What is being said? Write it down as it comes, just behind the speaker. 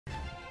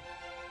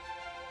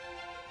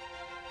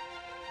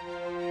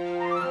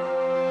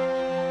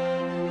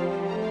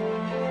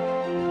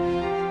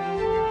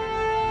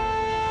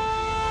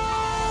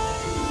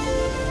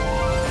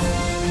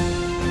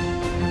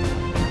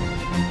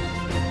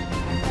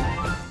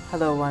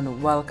Hello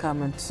and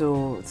welcome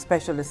to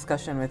special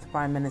discussion with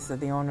Prime Minister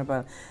the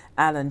Honorable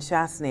Alan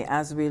Chastanet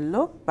as we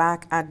look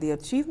back at the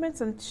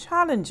achievements and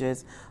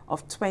challenges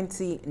of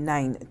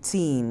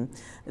 2019.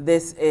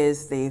 This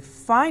is the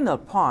final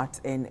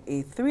part in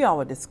a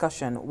 3-hour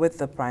discussion with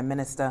the Prime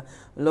Minister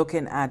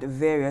looking at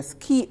various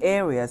key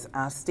areas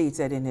as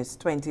stated in his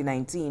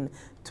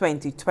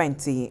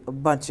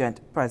 2019-2020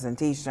 budget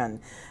presentation.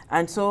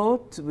 And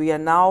so we are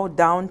now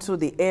down to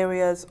the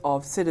areas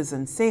of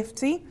citizen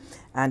safety,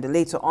 and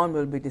later on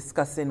we'll be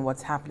discussing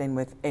what's happening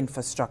with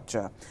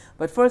infrastructure.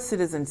 But first,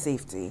 citizen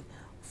safety.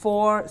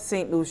 For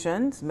St.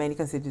 Lucians, many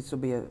consider it to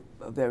be a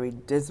very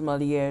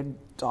dismal year,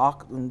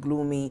 dark and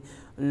gloomy,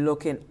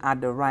 looking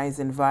at the rise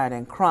in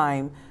violent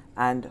crime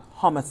and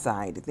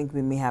homicide. I think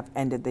we may have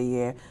ended the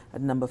year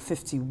at number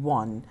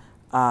 51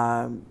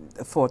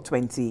 for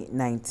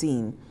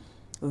 2019.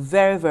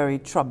 Very, very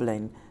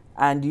troubling.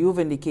 And you've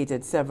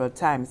indicated several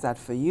times that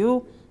for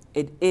you,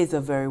 it is a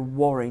very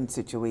worrying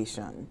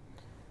situation.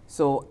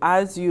 So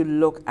as you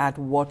look at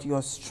what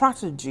your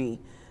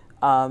strategy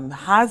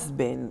has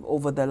been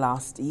over the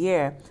last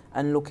year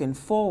and looking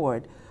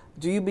forward,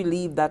 do you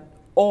believe that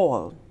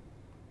all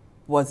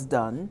was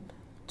done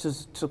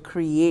to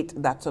create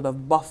that sort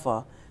of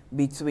buffer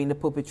between the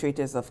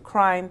perpetrators of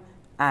crime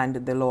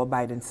and the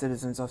law-abiding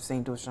citizens of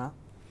St. Lucia?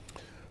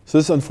 So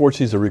this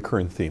unfortunately is a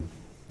recurring theme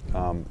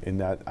in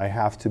that I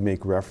have to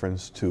make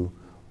reference to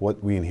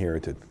what we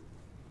inherited.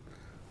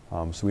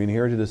 So we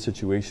inherited a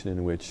situation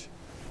in which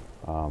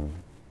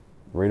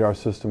radar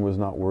system was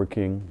not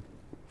working,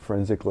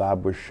 forensic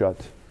lab was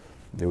shut,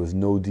 there was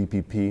no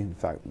DPP. In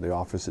fact, the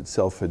office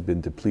itself had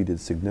been depleted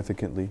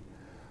significantly.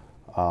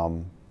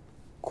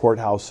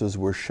 Courthouses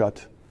were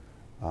shut,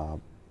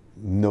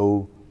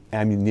 no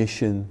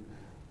ammunition,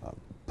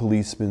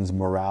 policemen's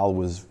morale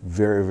was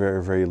very,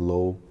 very, very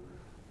low,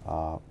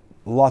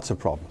 lots of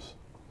problems.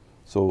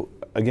 So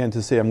again,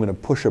 to say I'm going to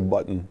push a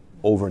button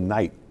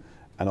overnight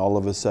and all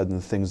of a sudden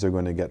things are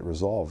going to get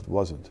resolved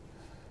wasn't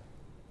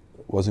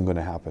going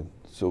to happen.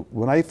 So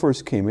when I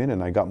first came in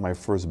and I got my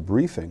first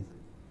briefing,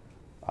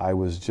 I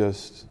was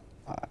just,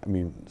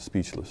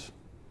 speechless.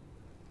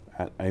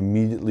 I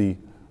immediately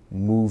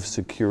moved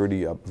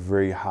security up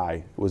very high.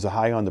 It was a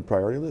high on the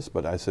priority list,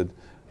 but I said,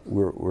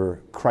 we're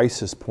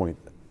crisis point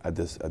at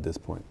this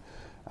point.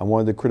 And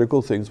one of the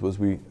critical things was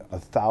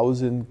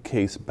 1,000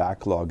 case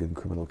backlog in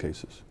criminal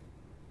cases.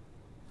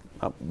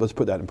 Let's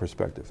put that in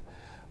perspective.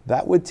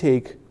 That would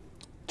take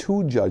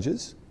 2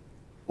 judges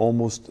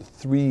almost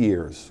 3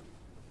 years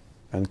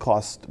and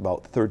cost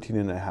about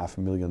 $13.5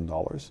 million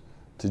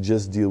to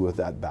just deal with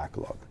that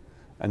backlog.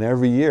 And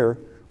every year,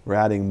 we're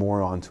adding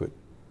more onto it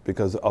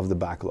because of the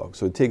backlog.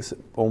 So it takes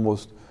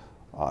almost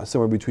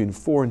somewhere between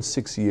 4 and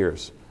 6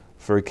 years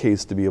for a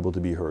case to be able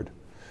to be heard.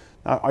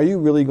 Now, are you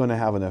really going to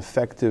have an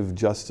effective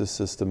justice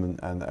system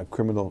and a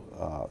criminal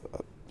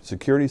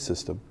security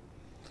system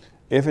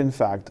if, in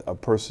fact, a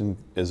person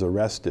is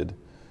arrested,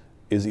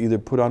 is either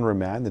put on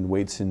remand and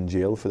waits in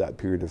jail for that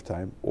period of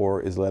time,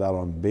 or is let out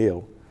on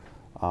bail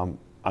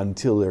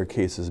until their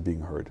case is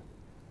being heard?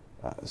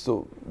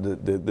 So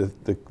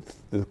the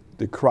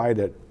cry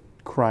that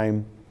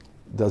crime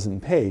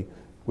doesn't pay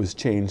was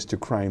changed to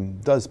crime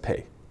does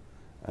pay.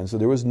 And so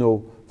there was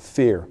no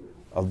fear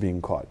of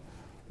being caught.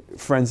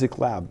 Forensic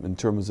lab, in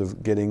terms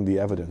of getting the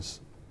evidence,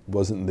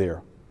 wasn't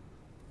there,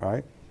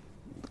 right?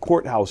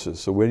 Courthouses,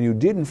 so when you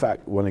did in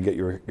fact want to get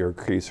your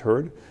case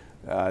heard,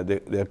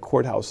 the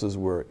courthouses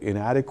were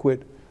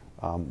inadequate,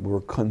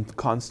 were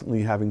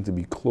constantly having to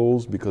be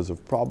closed because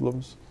of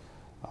problems.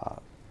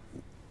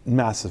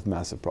 Massive,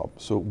 massive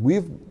problems. So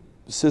we've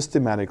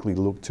systematically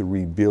looked to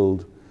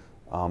rebuild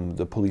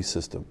the police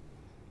system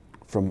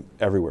from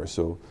everywhere.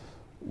 So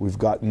we've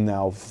gotten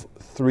now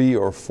 3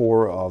 or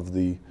 4 of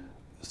the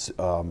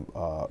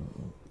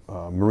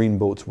marine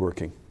boats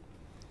working.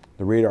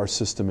 The radar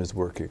system is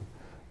working.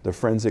 The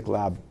forensic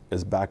lab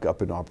is back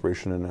up in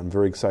operation, and I'm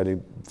very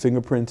excited.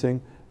 Fingerprinting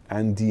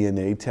and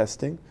DNA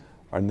testing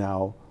are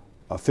now,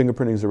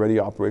 fingerprinting is already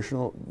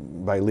operational.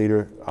 By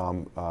later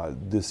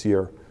this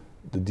year,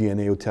 the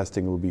DNA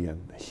testing will be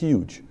in.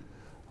 Huge.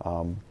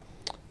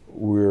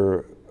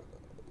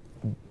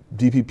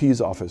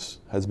 DPP's office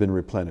has been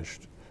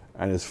replenished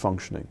and is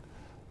functioning.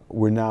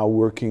 We're now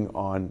working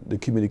on the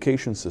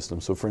communication system.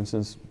 So for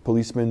instance,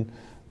 policemen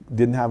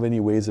didn't have any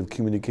ways of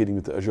communicating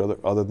with each other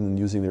other than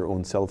using their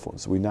own cell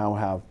phones. So we now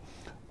have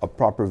a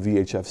proper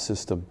VHF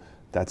system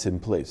that's in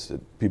place.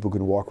 That people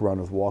can walk around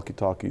with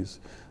walkie-talkies.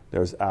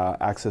 There's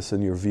access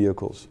in your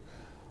vehicles.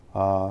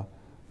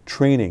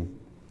 Training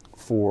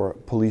for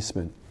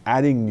policemen,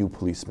 adding new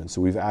policemen.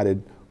 So we've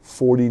added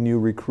 40 new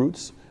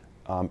recruits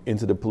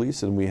into the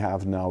police, and we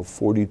have now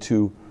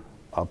 42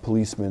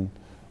 policemen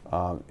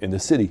in the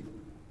city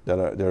that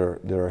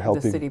are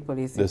helping the city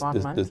police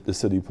department. The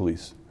city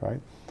police,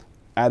 right?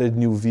 Added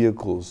new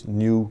vehicles,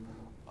 new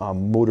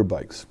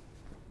motorbikes.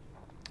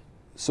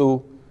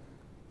 So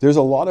there's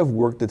a lot of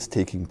work that's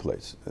taking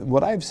place.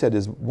 What I've said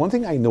is, one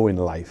thing I know in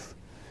life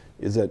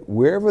is that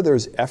wherever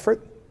there's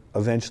effort,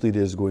 eventually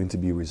there's going to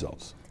be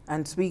results.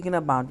 And speaking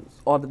about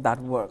all of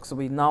that work, so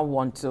we now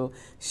want to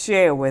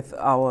share with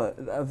our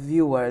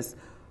viewers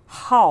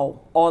how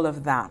all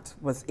of that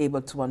was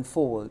able to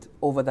unfold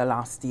over the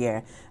last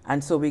year.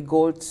 And so we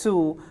go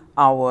to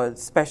our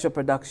special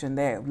production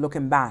there,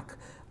 looking back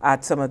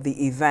at some of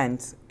the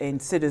events in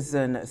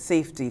citizen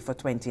safety for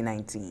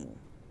 2019.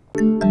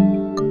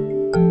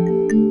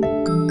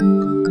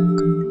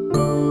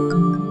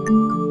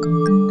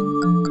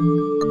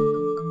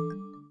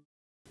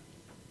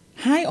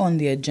 High on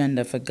the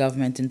agenda for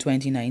government in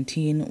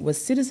 2019 was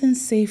citizen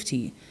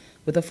safety,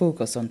 with a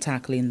focus on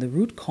tackling the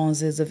root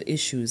causes of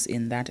issues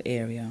in that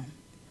area.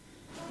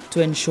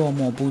 To ensure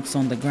more boots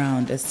on the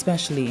ground,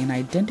 especially in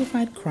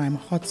identified crime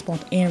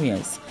hotspot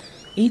areas,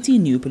 80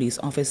 new police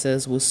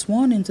officers were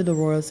sworn into the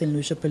Royal St.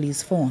 Lucia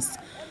Police Force,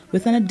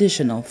 with an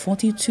additional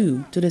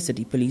 42 to the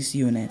City Police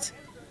Unit.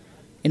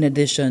 In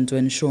addition to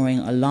ensuring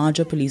a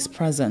larger police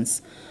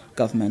presence,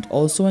 government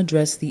also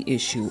addressed the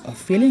issue of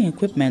failing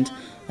equipment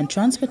and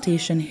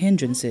transportation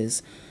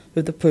hindrances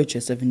with the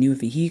purchase of new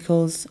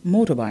vehicles,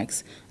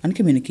 motorbikes, and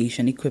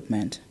communication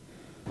equipment.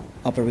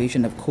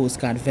 Operation of Coast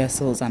Guard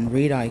vessels and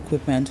radar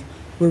equipment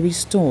were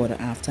restored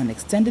after an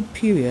extended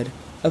period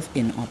of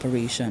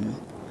inoperation.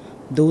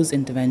 Those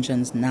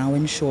interventions now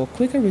ensure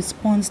quicker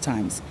response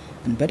times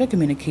and better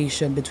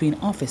communication between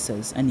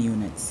officers and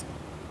units.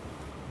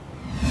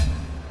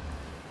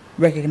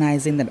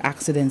 Recognizing that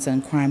accidents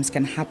and crimes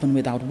can happen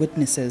without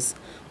witnesses,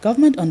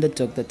 government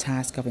undertook the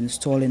task of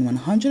installing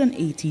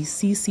 180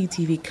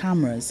 CCTV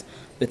cameras,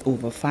 with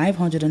over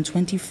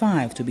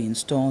 525 to be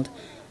installed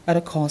at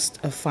a cost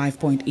of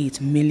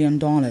 $5.8 million.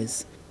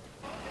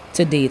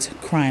 To date,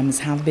 crimes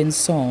have been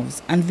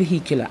solved and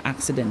vehicular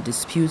accident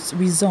disputes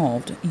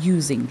resolved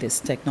using this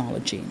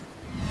technology.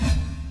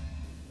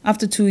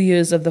 After 2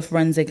 years of the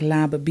forensic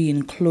lab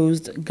being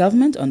closed,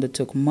 government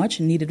undertook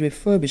much-needed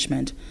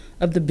refurbishment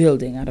of the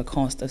building at a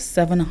cost of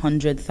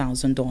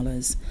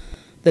 $700,000.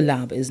 The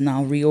lab is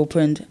now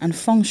reopened and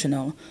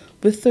functional,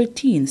 with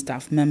 13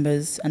 staff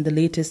members and the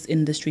latest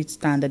industry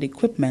standard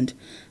equipment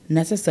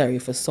necessary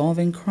for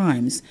solving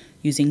crimes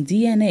using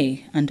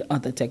DNA and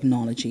other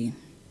technology.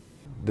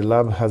 The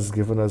lab has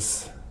given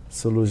us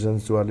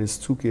solutions to at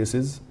least 2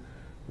 cases,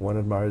 one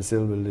at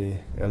Marisil with the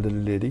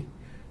elderly lady,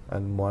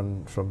 and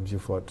one from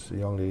Beaufort, a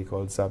young lady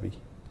called Sabi.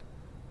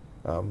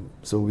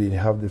 So we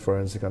have the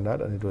forensic on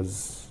that, and it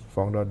was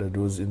found out that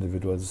those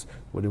individuals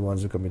were the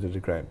ones who committed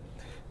the crime.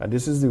 And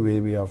this is the way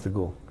we have to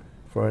go.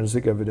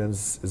 Forensic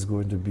evidence is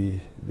going to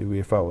be the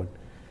way forward.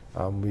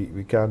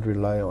 We can't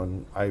rely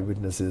on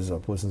eyewitnesses or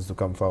persons to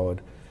come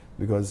forward,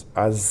 because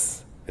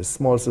as a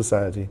small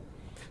society,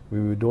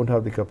 we don't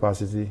have the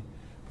capacity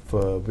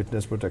for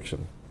witness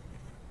protection.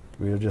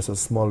 We have just a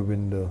small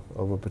window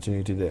of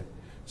opportunity there.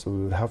 So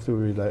we will have to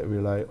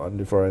rely on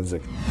the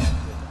forensic.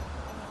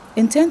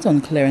 Intent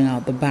on clearing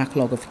out the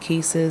backlog of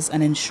cases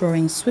and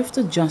ensuring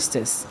swifter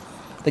justice,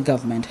 the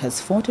government has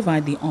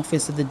fortified the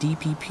office of the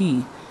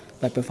DPP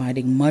by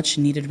providing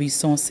much-needed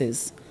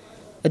resources.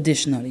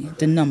 Additionally,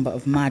 the number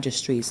of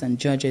magistrates and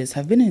judges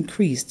have been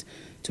increased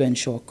to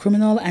ensure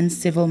criminal and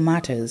civil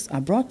matters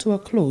are brought to a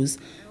close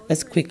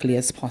as quickly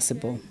as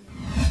possible.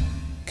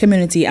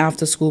 Community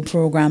after-school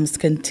programs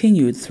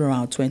continued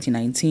throughout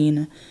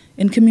 2019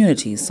 in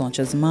communities such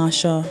as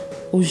Marsha,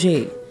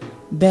 Auger,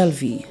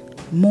 Bellevue,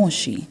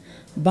 Moshi,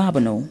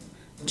 Babonneau,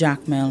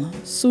 Jacmel,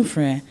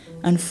 Soufrière,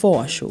 and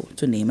Fort-Chaux,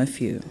 to name a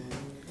few.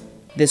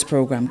 This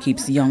program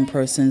keeps young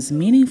persons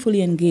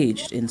meaningfully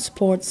engaged in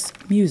sports,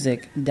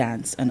 music,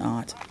 dance, and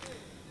art.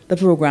 The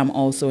program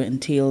also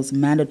entails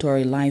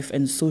mandatory life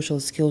and social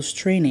skills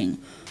training,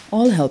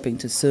 all helping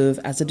to serve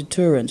as a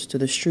deterrent to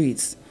the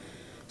streets.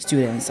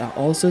 Students are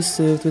also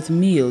served with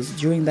meals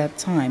during that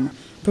time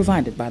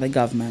provided by the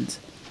government.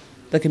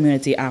 The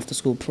community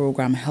after-school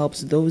program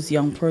helps those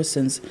young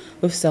persons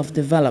with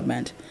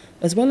self-development,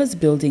 as well as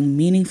building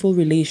meaningful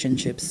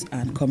relationships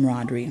and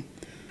camaraderie.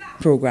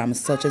 Programs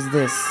such as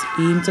this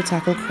aim to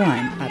tackle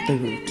crime at the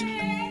root.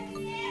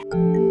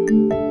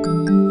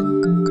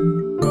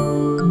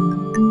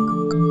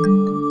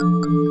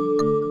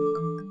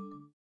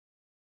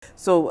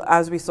 So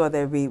as we saw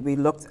there, we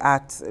looked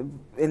at,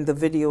 in the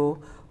video,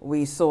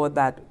 we saw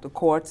that the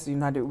courts, you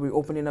know, the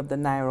reopening of the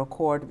Naira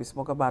court. We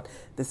spoke about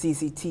the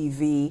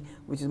CCTV,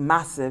 which is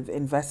massive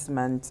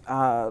investment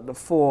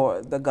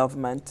for the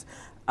government.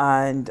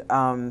 And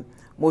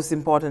most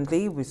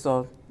importantly, we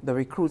saw the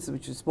recruits,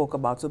 which we spoke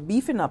about. So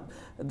beefing up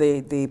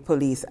the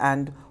police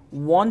and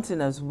wanting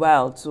as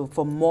well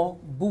for more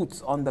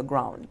boots on the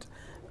ground.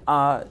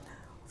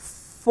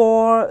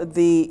 For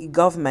the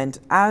government,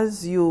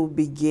 as you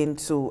begin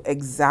to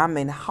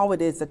examine how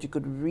it is that you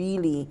could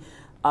really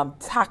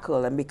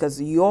tackle, and because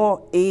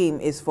your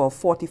aim is for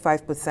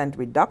 45%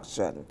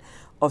 reduction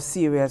of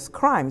serious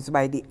crimes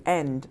by the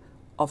end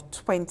of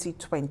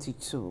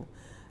 2022.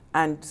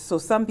 And so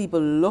some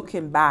people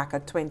looking back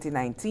at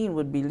 2019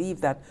 would believe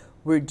that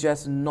we're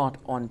just not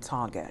on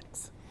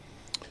target.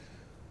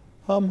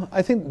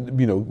 I think,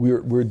 you know,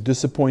 we're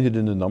disappointed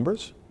in the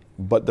numbers,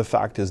 but the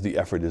fact is the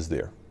effort is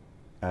there.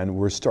 And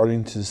we're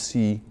starting to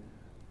see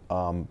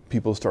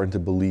people starting to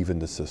believe in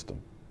the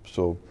system.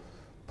 So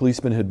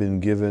policemen had been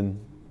given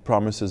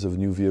promises of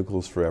new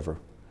vehicles forever.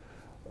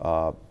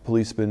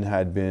 Policemen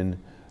had been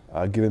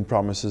given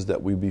promises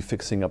that we'd be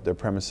fixing up their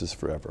premises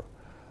forever.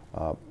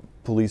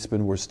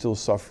 Policemen were still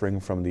suffering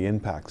from the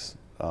impacts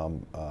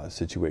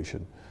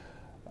situation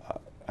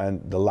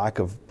and the lack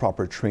of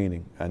proper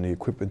training and the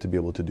equipment to be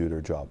able to do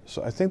their job.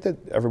 So I think that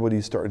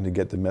everybody's starting to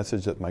get the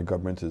message that my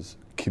government is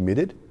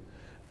committed,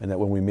 and that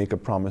when we make a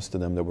promise to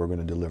them that we're going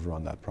to deliver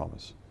on that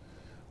promise.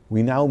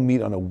 We now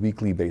meet on a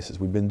weekly basis.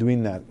 We've been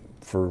doing that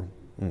for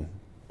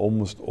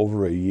almost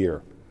over a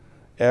year.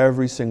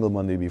 Every single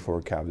Monday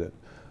before Cabinet.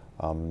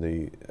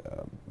 The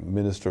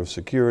Minister of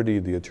Security,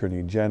 the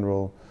Attorney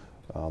General,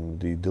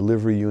 the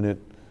delivery unit,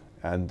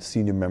 and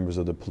senior members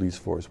of the police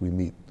force, we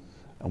meet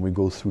and we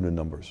go through the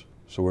numbers.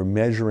 So we're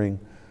measuring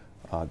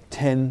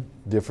 10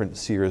 different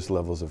serious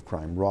levels of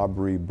crime: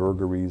 robbery,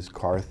 burglaries,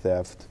 car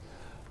theft,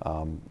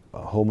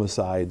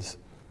 homicides,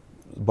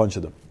 a bunch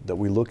of them that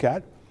we look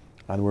at,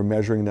 and we're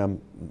measuring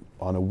them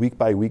on a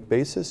week-by-week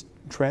basis,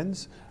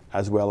 trends,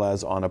 as well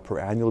as on a per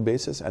annual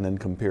basis, and then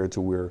compared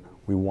to where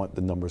we want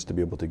the numbers to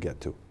be able to get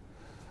to.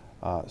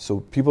 So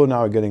people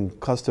now are getting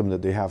accustomed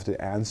that they have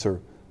to answer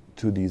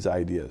to these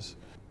ideas.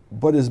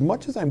 But as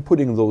much as I'm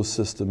putting those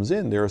systems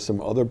in, there are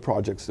some other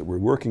projects that we're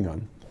working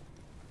on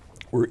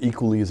were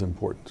equally as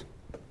important.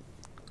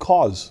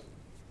 Cause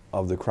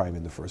of the crime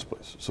in the first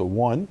place. So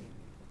one,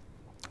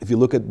 if you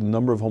look at the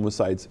number of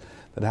homicides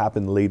that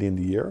happened late in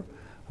the year,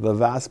 the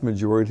vast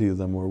majority of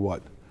them were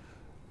what?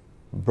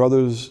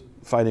 Brothers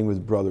fighting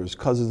with brothers,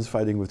 cousins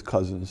fighting with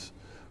cousins,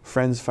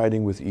 friends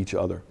fighting with each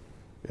other,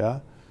 yeah?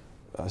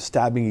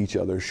 Stabbing each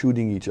other,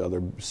 shooting each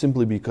other,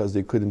 simply because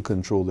they couldn't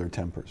control their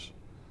tempers.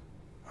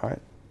 All right?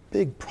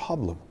 Big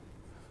problem.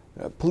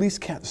 Police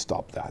can't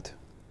stop that.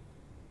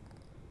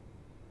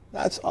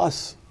 That's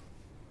us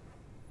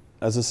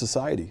as a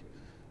society.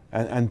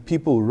 And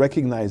people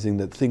recognizing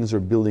that things are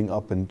building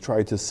up and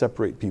try to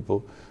separate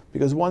people,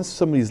 because once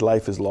somebody's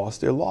life is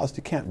lost, they're lost.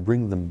 You can't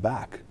bring them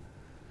back.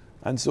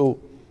 And so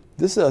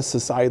this is a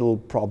societal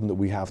problem that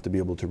we have to be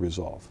able to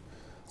resolve.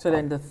 So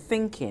then the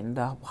thinking,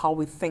 how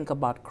we think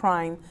about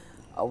crime,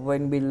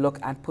 when we look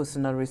at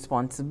personal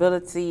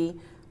responsibility,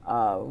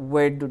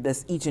 where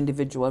does each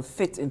individual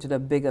fit into the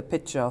bigger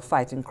picture of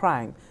fighting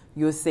crime?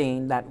 You're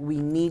saying that we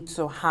need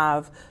to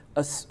have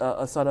a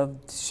sort of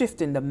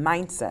shift in the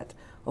mindset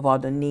of how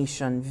the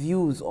nation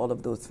views all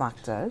of those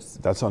factors.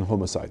 That's on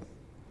homicide.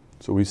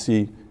 So we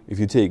see, if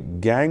you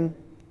take gang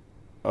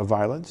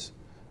violence,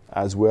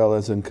 as well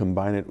as and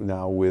combine it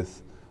now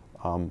with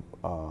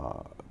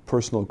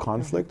personal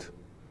conflict,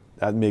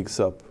 that makes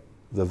up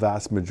the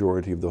vast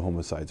majority of the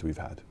homicides we've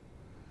had.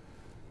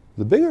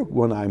 The bigger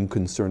one I'm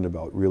concerned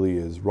about really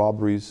is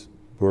robberies,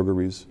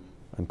 burglaries,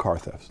 and car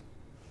thefts.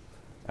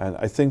 And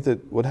I think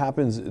that what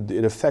happens,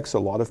 it affects a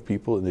lot of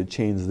people and it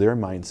changes their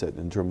mindset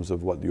in terms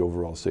of what the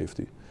overall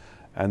safety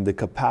and the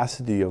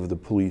capacity of the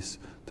police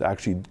to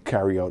actually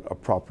carry out a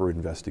proper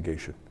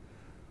investigation.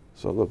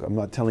 So look, I'm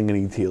not telling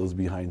any tales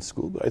behind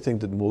school, but I think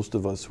that most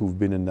of us who've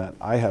been in that,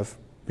 I have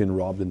been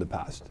robbed in the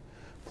past.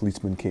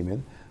 Policemen came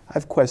in.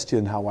 I've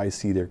questioned how I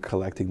see they're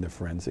collecting the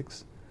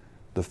forensics,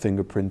 the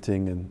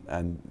fingerprinting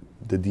and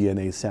the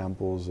DNA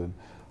samples, and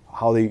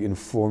how they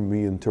inform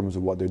me in terms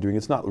of what they're doing.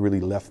 It's not really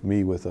left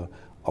me with a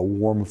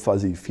warm,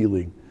 fuzzy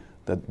feeling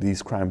that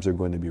these crimes are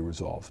going to be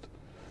resolved.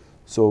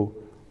 So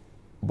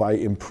by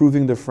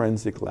improving the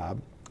forensic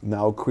lab,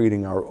 now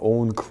creating our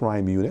own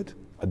crime unit,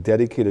 a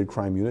dedicated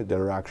crime unit that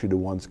are actually the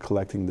ones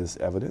collecting this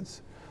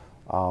evidence.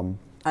 And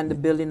the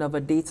building of a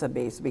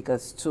database,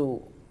 because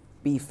to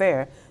be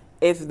fair,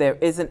 if there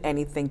isn't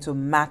anything to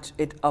match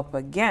it up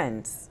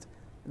against,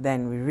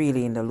 then we're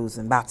really in the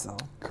losing battle.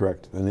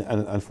 Correct. And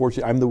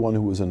unfortunately, I'm the one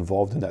who was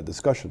involved in that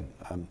discussion.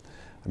 I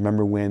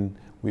remember when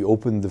we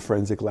opened the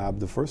forensic lab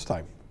the first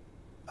time,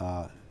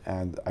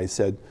 and I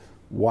said,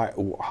 "Why?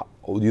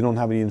 You don't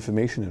have any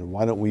information in it.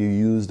 Why don't we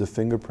use the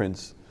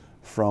fingerprints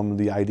from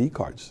the ID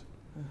cards?"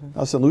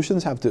 Now,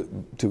 solutions have to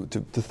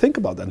think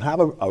about that and have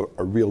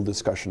a real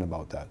discussion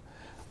about that.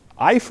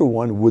 I, for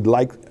one, would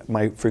like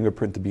my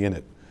fingerprint to be in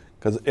it,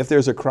 because if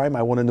there's a crime,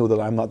 I want to know that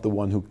I'm not the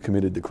one who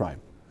committed the crime.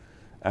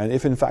 And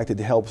if, in fact, it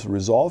helps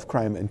resolve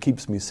crime and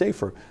keeps me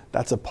safer,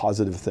 that's a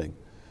positive thing.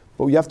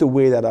 But you have to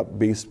weigh that up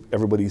based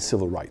everybody's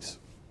civil rights.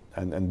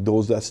 And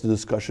that's the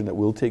discussion that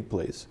will take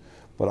place.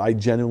 But I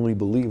genuinely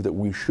believe that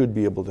we should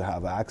be able to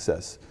have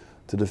access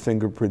to the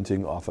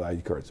fingerprinting off of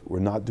ID cards. We're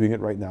not doing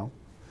it right now,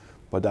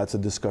 but that's a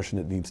discussion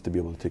that needs to be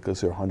able to take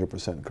place. You're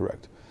 100%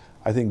 correct.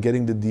 I think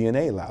getting the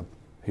DNA lab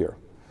here.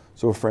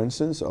 So for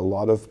instance, a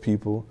lot of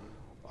people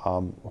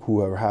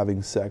who are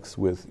having sex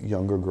with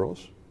younger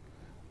girls,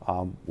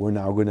 we're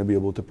now going to be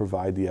able to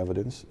provide the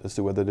evidence as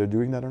to whether they're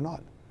doing that or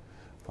not.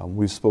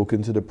 We've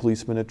spoken to the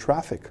policemen at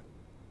traffic.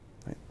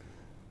 Right?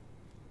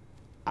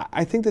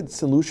 I think that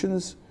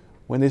solutions,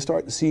 when they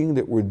start seeing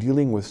that we're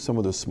dealing with some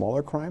of the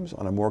smaller crimes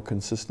on a more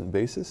consistent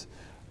basis,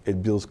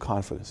 it builds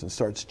confidence and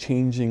starts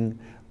changing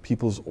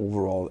people's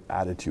overall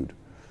attitude.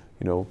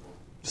 You know,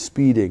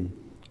 speeding,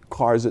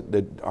 cars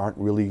that aren't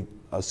really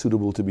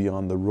suitable to be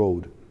on the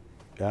road.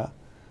 Yeah,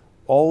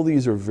 all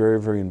these are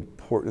very, very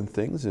important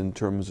things in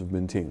terms of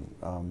maintaining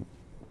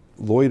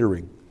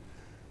loitering,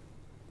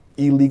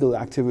 illegal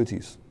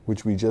activities,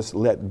 which we just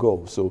let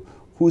go. So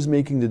who's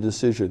making the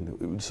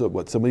decision? So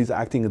what, somebody's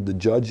acting as the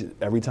judge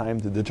every time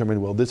to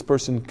determine, well, this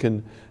person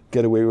can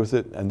get away with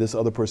it and this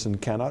other person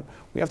cannot?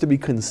 We have to be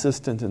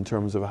consistent in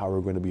terms of how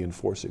we're going to be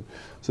enforcing.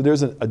 So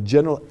there's a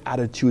general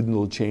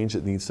attitudinal change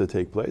that needs to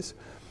take place.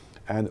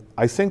 And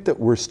I think that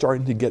we're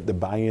starting to get the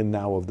buy-in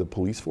now of the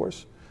police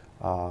force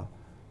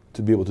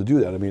to be able to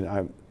do that. I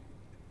mean,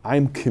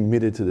 I'm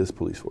committed to this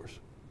police force.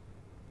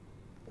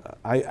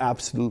 I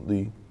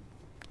absolutely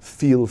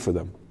feel for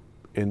them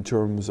in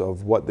terms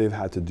of what they've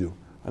had to do.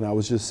 And I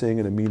was just saying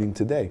in a meeting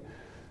today,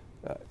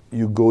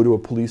 you go to a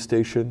police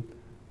station,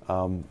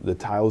 the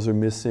tiles are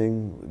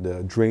missing,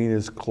 the drain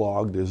is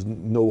clogged, there's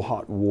no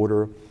hot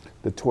water,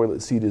 the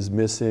toilet seat is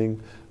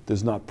missing,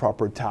 there's not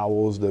proper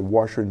towels, the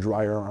washer and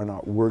dryer are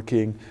not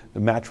working, the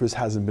mattress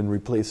hasn't been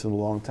replaced in a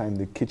long time,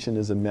 the kitchen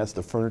is a mess,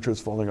 the furniture is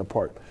falling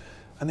apart.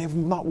 And they've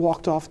not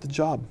walked off the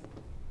job.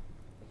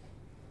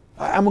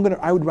 I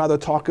would rather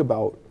talk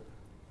about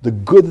the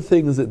good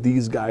things that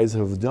these guys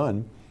have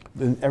done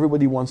than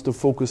everybody wants to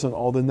focus on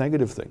all the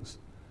negative things.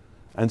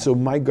 And so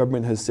my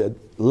government has said,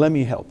 let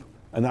me help.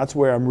 And that's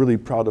where I'm really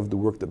proud of the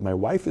work that my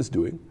wife is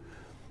doing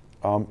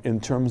in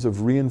terms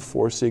of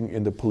reinforcing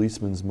in the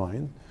policeman's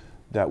mind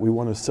that we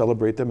want to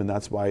celebrate them. And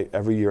that's why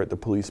every year at the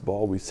police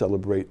ball, we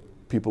celebrate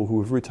people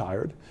who have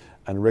retired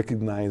and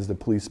recognize the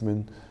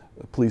policemen,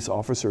 police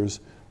officers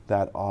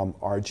that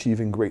are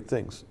achieving great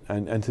things.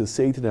 And to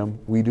say to them,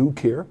 we do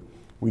care,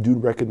 we do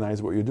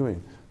recognize what you're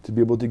doing. To be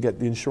able to get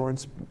the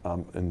insurance,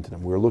 and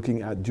we're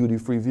looking at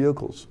duty-free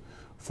vehicles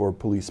for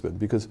policemen,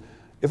 because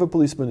if a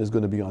policeman is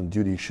going to be on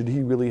duty, should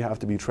he really have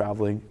to be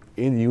traveling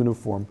in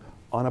uniform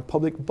on a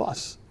public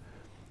bus?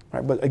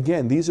 Right? But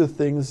again, these are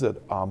things that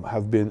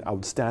have been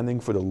outstanding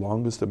for the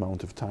longest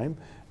amount of time,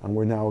 and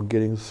we're now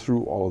getting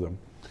through all of them.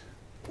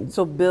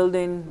 So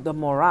building the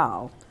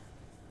morale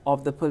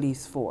of the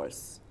police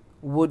force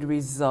would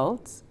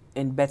result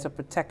in better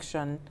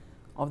protection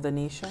of the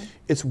nation?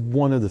 It's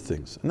one of the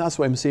things. And that's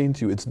why I'm saying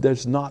to you,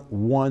 there's not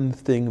one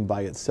thing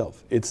by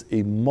itself. It's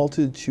a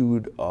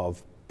multitude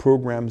of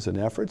programs and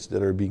efforts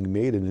that are being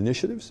made and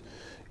initiatives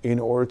in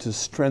order to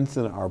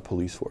strengthen our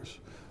police force.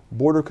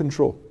 Border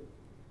control.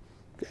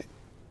 Okay.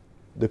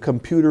 The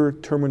computer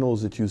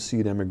terminals that you see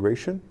at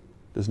immigration,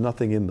 there's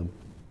nothing in them.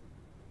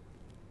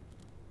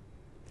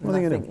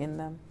 Nothing in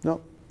them? No,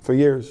 for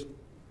years.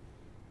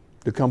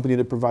 The company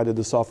that provided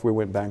the software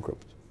went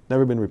bankrupt.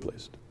 Never been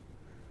replaced.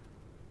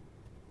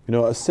 You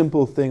know, a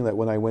simple thing that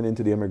when I went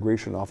into the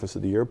immigration office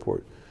at the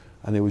airport,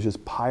 and there was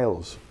just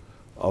piles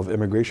of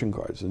immigration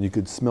cards, and you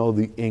could smell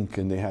the ink,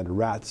 and they had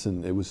rats,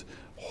 and it was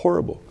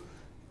horrible.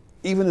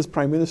 Even as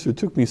Prime Minister, it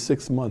took me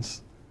 6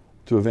 months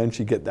to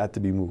eventually get that to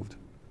be moved.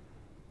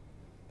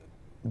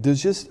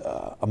 There's just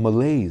a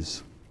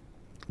malaise,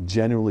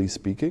 generally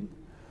speaking,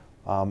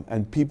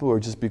 and people are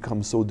just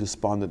become so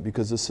despondent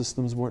because the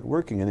systems weren't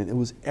working, and it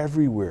was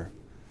everywhere.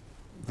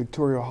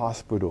 Victoria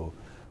Hospital,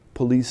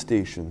 police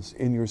stations,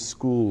 in your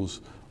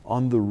schools,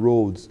 on the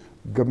roads,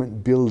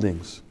 government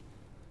buildings.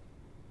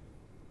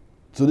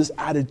 So this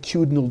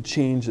attitudinal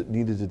change that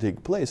needed to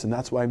take place, and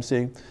that's why I'm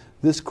saying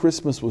this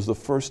Christmas was the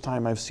first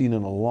time I've seen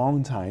in a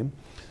long time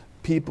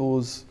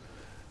people's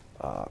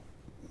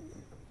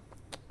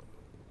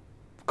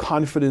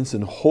confidence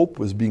and hope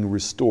was being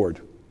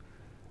restored.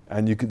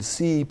 And you could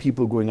see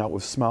people going out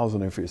with smiles on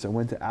their face. I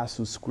went to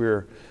Asu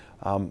Square.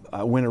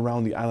 I went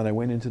around the island. I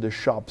went into the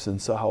shops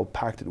and saw how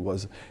packed it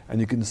was. And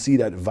you can see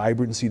that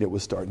vibrancy that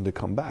was starting to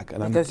come back.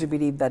 And because you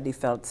believe that they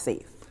felt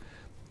safe?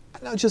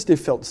 Not just they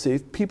felt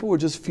safe. People were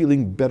just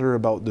feeling better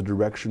about the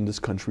direction this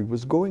country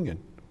was going in.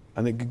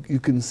 And you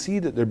can see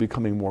that they're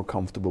becoming more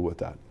comfortable with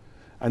that.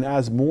 And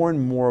as more and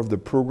more of the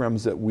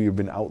programs that we've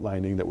been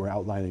outlining, that we're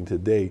outlining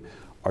today,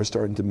 are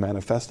starting to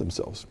manifest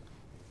themselves,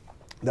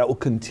 that will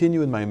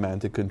continue in my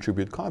mind to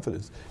contribute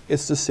confidence.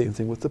 It's the same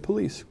thing with the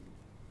police.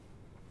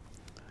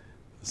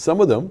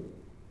 Some of them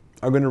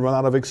are going to run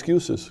out of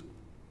excuses.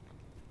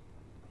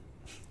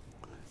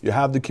 You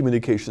have the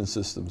communication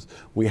systems.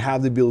 We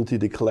have the ability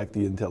to collect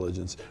the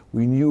intelligence.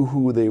 We knew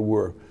who they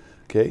were,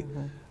 okay?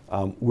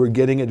 We're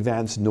getting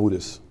advance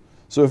notice.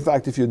 So in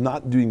fact, if you're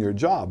not doing your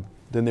job,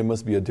 then there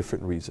must be a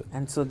different reason.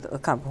 And so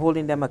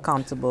holding them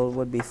accountable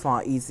would be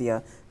far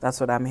easier. That's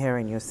what I'm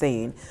hearing you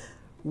saying.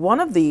 One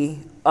of the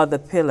other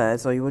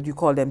pillars, or what you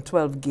call them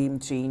 12 game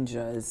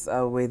changers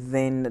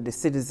within the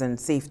citizen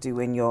safety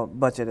in your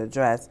budget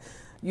address,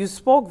 you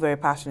spoke very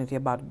passionately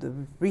about the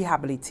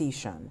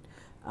rehabilitation,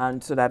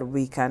 and so that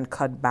we can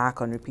cut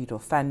back on repeat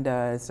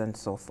offenders and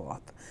so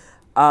forth.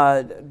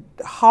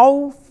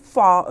 How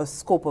far a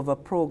scope of a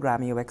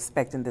program are you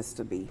expecting this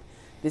to be?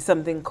 Is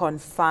something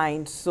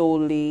confined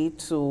solely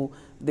to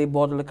the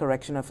Borderless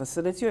Correctional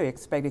Facility, or you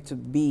expect it to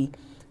be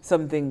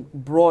something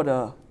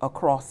broader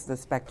across the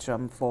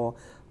spectrum for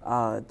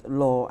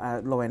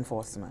law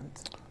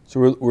enforcement?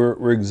 So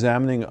we're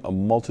examining a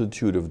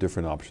multitude of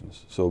different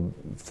options. So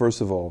first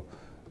of all,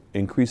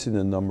 increasing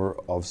the number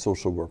of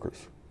social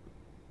workers.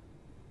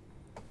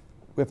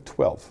 We have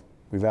 12.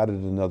 We've added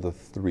another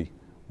 3. We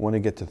want to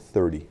get to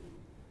 30.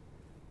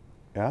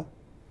 Yeah?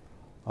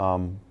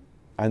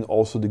 And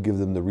also to give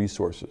them the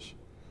resources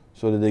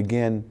so that,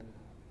 again,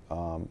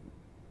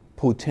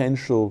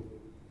 potential,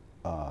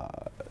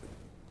 I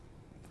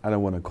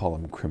don't want to call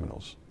them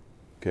criminals,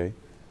 okay?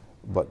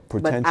 But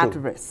potential. But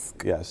at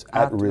risk. Yes,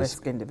 at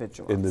risk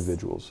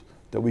individuals.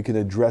 That we can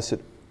address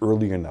it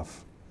early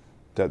enough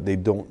that they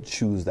don't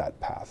choose that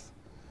path.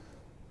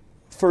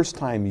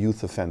 First-time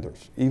youth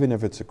offenders, even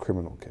if it's a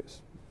criminal case,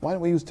 why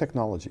don't we use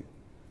technology?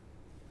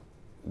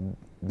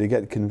 They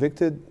get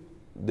convicted,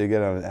 they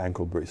get on an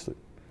ankle bracelet.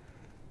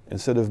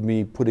 Instead of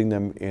me putting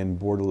them in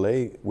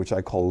Bordelais, which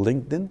I call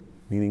LinkedIn,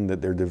 meaning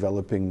that they're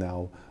developing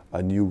now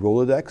a new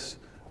Rolodex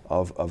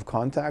of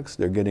contacts,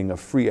 they're getting a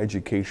free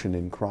education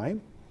in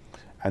crime,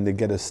 and they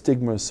get a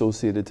stigma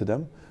associated to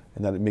them,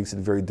 and that it makes it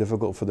very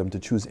difficult for them to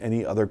choose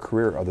any other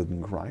career other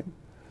than crime.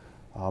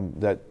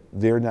 That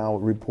they're now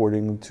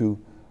reporting to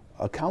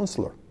a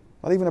counselor,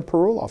 not even a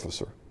parole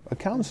officer, a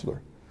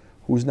counselor,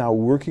 who's now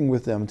working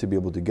with them to be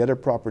able to get a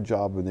proper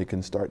job, and they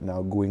can start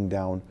now going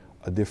down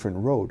a different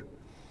road.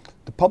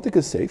 The public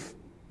is safe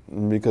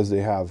because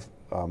they have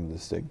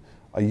this thing.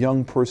 A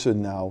young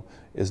person now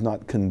is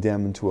not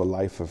condemned to a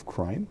life of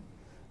crime,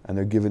 and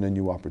they're given a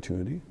new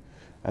opportunity.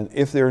 And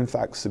if they're in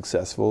fact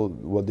successful,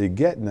 what they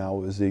get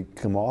now is they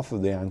come off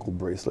of the ankle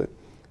bracelet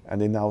and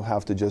they now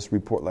have to just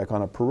report like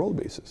on a parole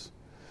basis.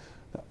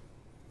 Now,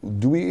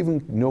 do we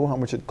even know how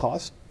much it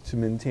costs to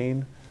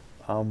maintain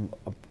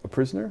a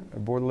prisoner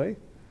at Bordelais?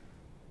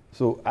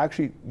 So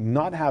actually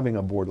not having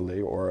a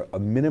Bordelais or a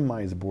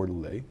minimized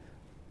Bordelais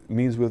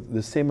means with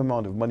the same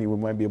amount of money we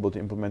might be able to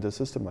implement a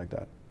system like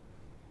that.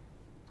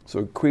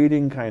 So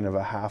creating kind of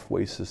a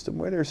halfway system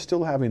where they're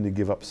still having to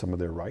give up some of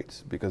their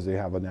rights because they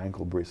have an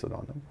ankle bracelet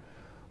on them,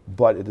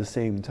 but at the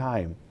same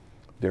time,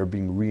 they're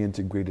being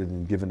reintegrated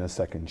and given a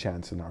second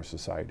chance in our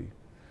society.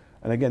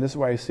 And again, this is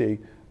why I say,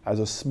 as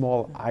a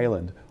small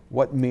island,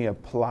 what may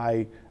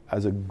apply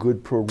as a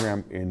good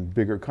program in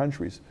bigger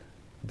countries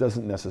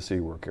doesn't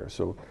necessarily work here.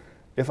 So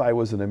if I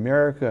was in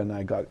America and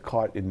I got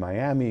caught in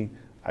Miami,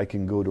 I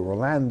can go to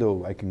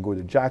Orlando, I can go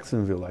to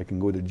Jacksonville, I can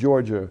go to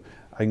Georgia,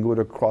 I can go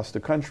to across the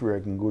country, I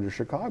can go to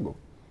Chicago.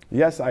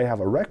 Yes, I have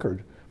a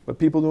record, but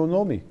people don't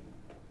know me.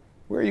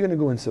 Where are you going to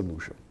go in St.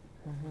 Lucia?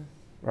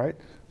 Right?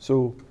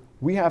 So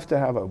we have to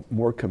have a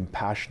more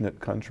compassionate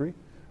country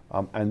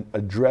and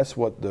address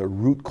what the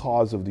root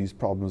cause of these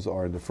problems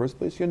are in the first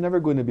place. You're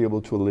never going to be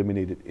able to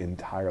eliminate it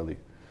entirely.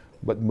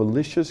 But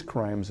malicious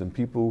crimes and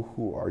people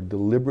who are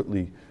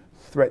deliberately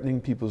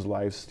threatening people's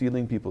lives,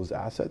 stealing people's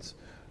assets,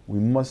 we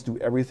must do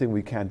everything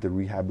we can to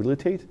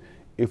rehabilitate.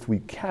 If we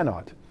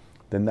cannot,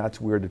 then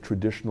that's where the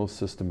traditional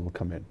system will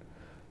come in.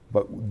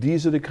 But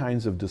these are the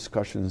kinds of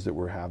discussions that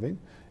we're having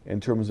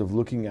in terms of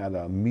looking at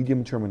a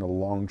medium-term and a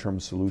long-term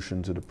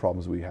solution to the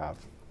problems we have.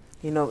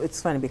 You know,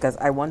 it's funny because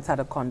I once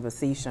had a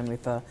conversation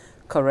with a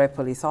career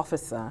police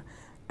officer,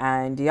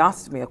 and he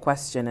asked me a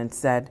question and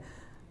said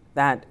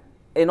that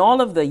in all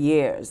of the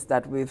years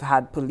that we've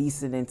had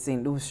policing in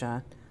St.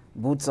 Lucia,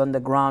 boots on the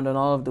ground and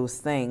all of those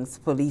things,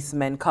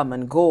 policemen come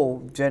and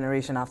go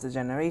generation after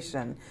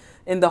generation.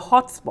 In the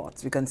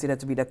hotspots, we consider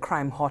to be the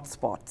crime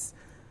hotspots,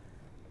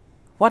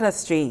 what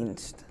has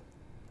changed?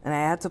 And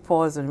I had to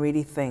pause and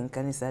really think,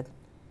 and he said,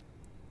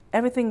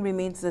 everything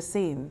remains the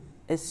same.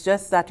 It's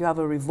just that you have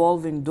a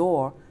revolving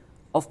door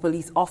of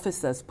police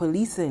officers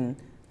policing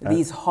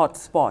these hot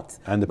spots.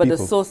 And the but people.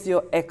 The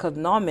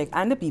socioeconomic,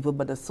 and the people,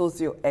 but the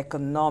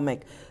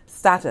socioeconomic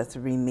status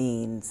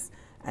remains.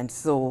 And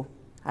so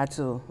I had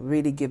to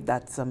really give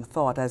that some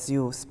thought as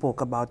you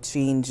spoke about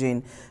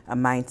changing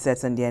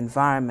mindsets and the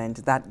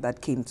environment.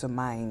 That came to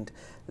mind,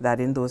 that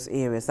in those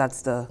areas,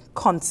 that's the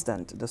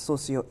constant, the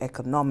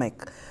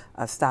socioeconomic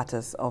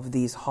status of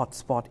these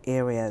hotspot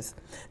areas.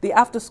 The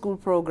after-school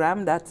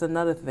program, that's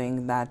another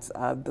thing that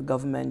the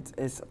government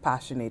is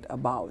passionate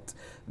about,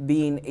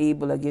 being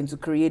able, again, to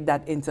create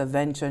that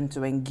intervention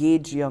to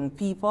engage young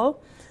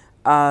people.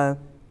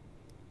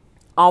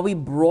 Are we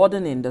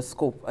broadening the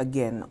scope,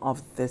 again,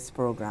 of this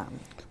program?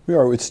 We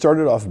are. It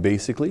started off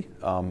basically,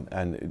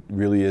 and it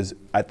really is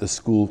at the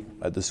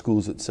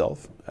schools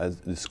itself, as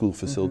the school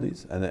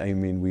facilities. And I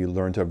mean, we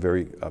learned a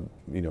very,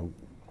 you know,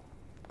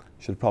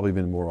 should have probably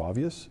been more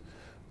obvious.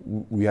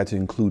 We had to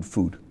include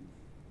food.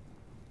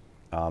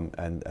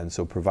 And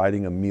so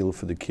providing a meal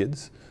for the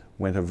kids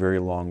went a very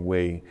long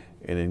way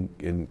in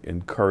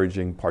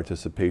encouraging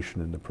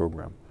participation in the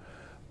program.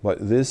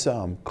 But this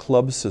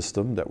club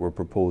system that we're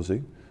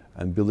proposing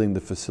and building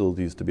the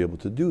facilities to be able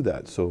to do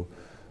that. So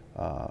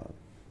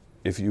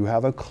if you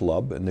have a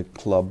club, and the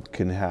club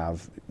can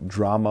have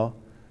drama,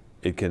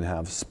 it can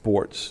have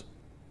sports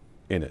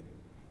in it.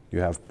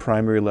 You have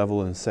primary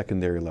level and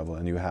secondary level,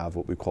 and you have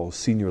what we call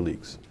senior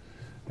leagues.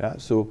 Yeah?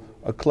 So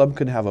a club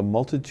can have a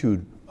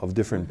multitude of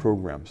different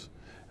programs,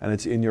 and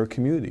it's in your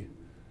community,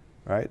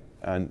 right?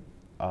 And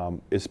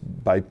is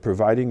by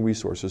providing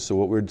resources. So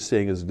what we're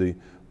saying is the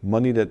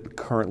money that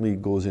currently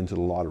goes into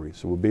the lottery.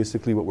 So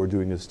basically what we're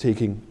doing is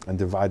taking and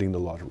dividing the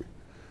lottery.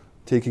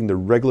 Taking the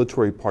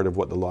regulatory part of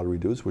what the lottery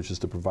does, which is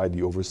to provide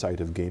the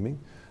oversight of gaming,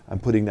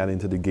 and putting that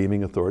into the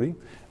Gaming Authority,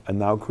 and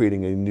now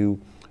creating a new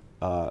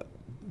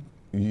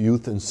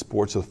Youth and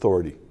Sports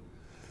Authority.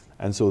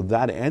 And so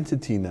that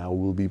entity now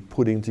will be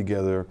putting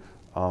together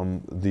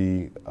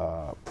the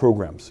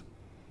programs.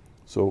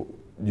 So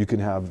you can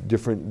have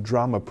different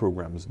drama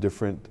programs,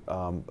 different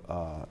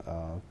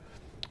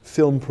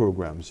film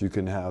programs, you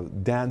can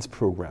have dance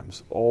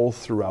programs all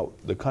throughout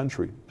the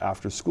country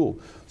after school.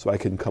 So I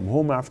can come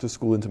home after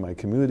school into my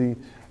community,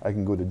 I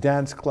can go to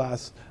dance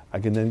class, I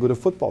can then go to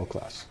football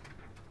class,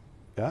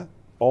 yeah?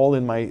 All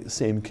in my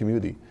same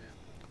community.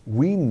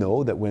 We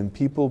know that when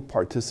people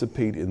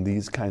participate in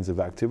these kinds of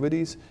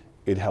activities,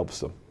 it helps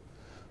them.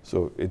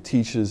 So it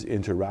teaches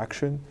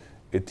interaction,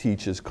 it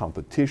teaches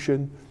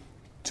competition.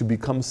 To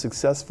become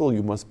successful,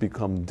 you must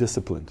become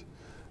disciplined.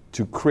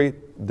 To create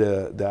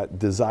that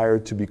desire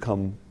to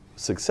become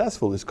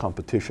successful is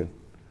competition.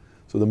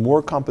 So the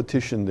more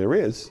competition there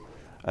is,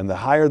 and the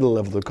higher the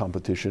level of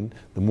competition,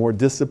 the more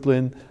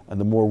discipline and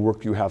the more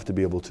work you have to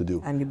be able to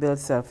do. And you build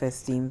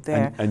self-esteem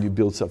there. And you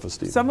build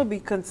self-esteem. Some will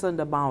be concerned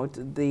about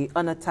the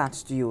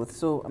unattached youth.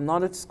 So I'm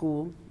not at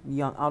school,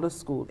 young, out of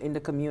school, in the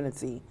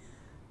community.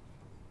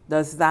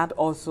 Does that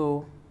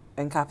also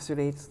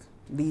encapsulate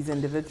these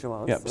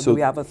individuals? Yeah, so do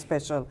we have a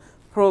special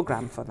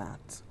program for that?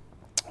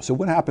 So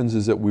what happens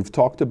is that we've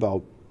talked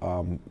about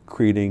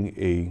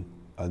creating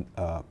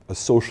a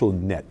social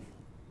net,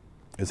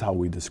 is how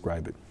we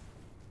describe it.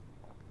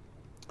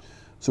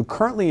 So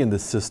currently in the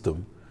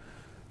system,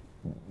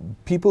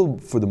 people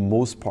for the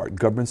most part,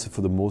 governments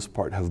for the most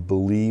part, have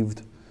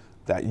believed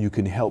that you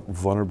can help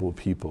vulnerable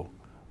people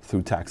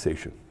through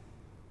taxation.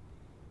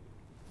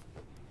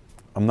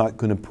 I'm not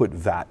going to put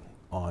VAT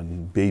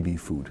on baby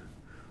food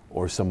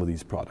or some of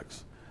these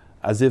products,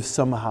 as if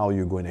somehow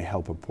you're going to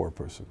help a poor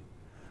person.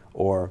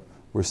 Or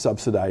we're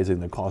subsidizing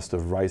the cost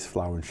of rice,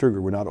 flour, and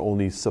sugar. We're not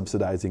only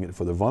subsidizing it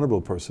for the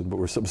vulnerable person, but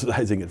we're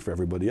subsidizing it for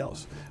everybody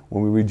else.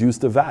 When we reduce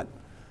the VAT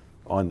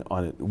on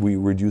it, we're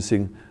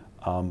reducing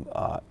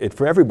it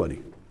for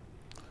everybody.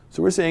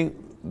 So we're saying,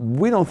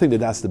 we don't think that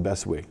that's the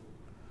best way.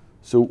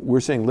 So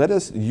we're saying, let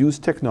us use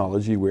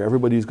technology where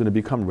everybody's going to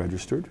become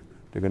registered.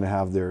 They're going to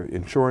have their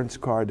insurance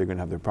card, they're going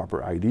to have their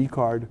proper ID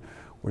card.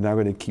 We're now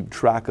going to keep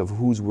track of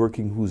who's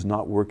working, who's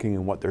not working,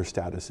 and what their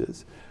status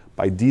is.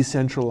 By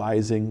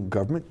decentralizing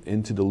government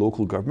into the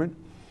local government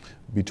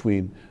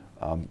between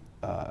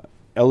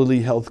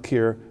elderly health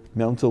care,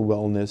 mental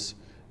wellness,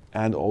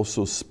 and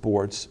also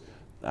sports,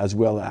 as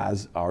well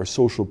as our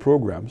social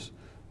programs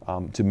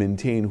to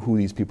maintain who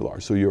these people are.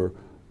 So your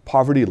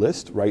poverty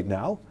list right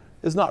now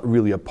is not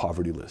really a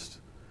poverty list.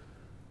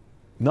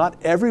 Not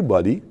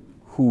everybody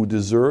who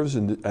deserves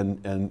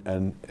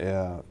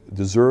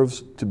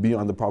deserves to be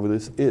on the poverty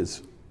list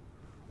is.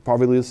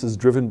 Poverty list is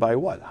driven by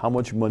what? How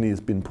much money has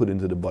been put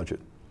into the budget.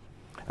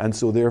 And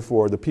so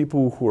therefore, the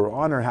people who are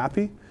on are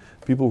happy.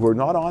 People who are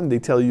not on, they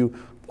tell you,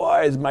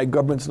 why is my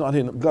government's not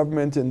in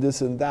government and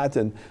this and that,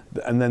 and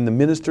then the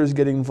ministers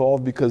get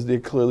involved because they're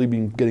clearly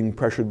being getting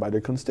pressured by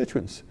their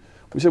constituents.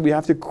 We said we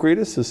have to create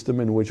a system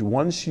in which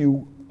once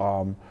you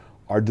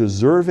are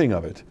deserving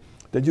of it,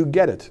 that you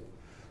get it.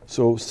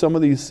 So some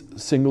of these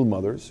single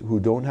mothers who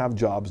don't have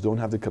jobs, don't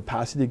have the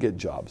capacity to get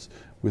jobs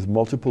with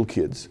multiple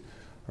kids,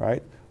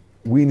 right?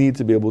 We need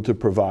to be able to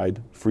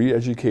provide free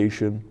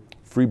education,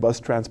 free bus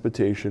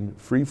transportation,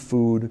 free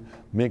food,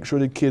 make sure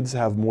the kids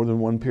have more than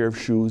one pair of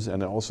shoes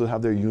and also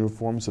have their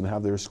uniforms and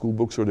have their school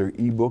books or their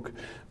e-book,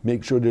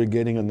 make sure they're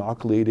getting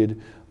inoculated.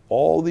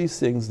 All these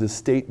things, the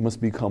state must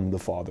become the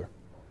father.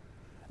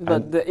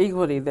 But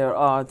equally, there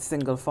are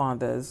single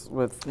fathers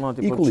with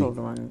multiple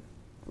children.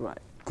 Right.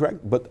 Correct,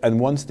 and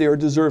once they are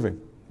deserving,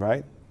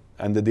 right,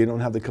 and that they don't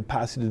have the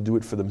capacity to do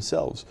it for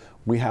themselves,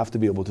 we have to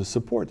be able to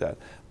support that.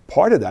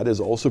 Part of that is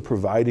also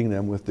providing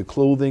them with the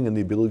clothing and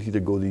the ability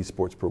to go to these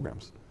sports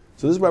programs.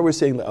 So this is why we're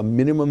saying a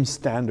minimum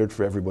standard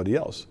for everybody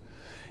else.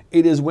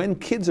 It is when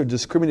kids are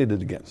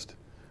discriminated against,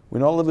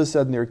 when all of a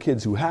sudden there are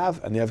kids who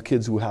have and they have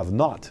kids who have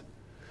not,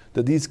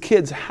 that these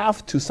kids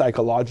have to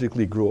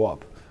psychologically grow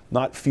up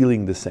not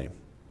feeling the same.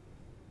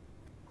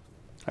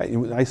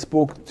 I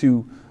spoke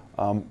to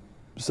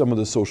some of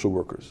the social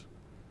workers.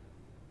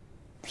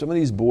 Some of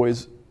these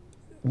boys,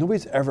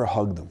 nobody's ever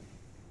hugged them.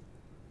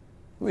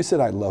 Nobody said,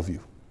 I love you.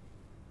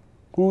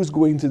 Who's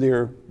going to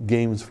their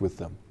games with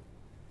them?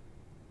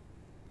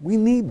 We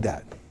need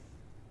that.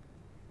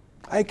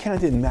 I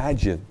can't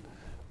imagine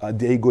a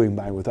day going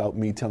by without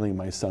me telling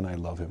my son I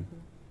love him.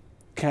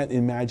 Can't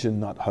imagine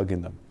not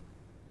hugging them.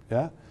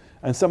 Yeah?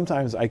 And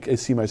sometimes I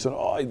see my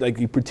son, like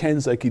he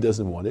pretends like he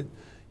doesn't want it.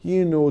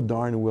 You know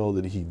darn well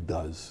that he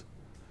does.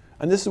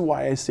 And this is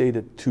why I say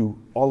that to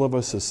all of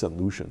us as St.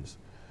 Lucians,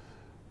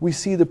 we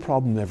see the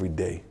problem every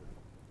day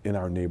in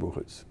our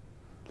neighborhoods.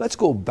 Let's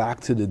go back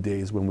to the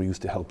days when we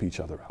used to help each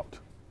other out.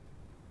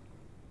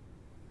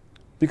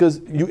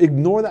 Because you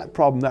ignore that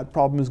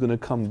problem is going to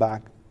come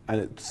back and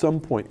at some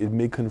point it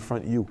may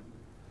confront you,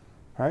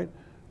 right?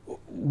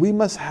 We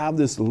must have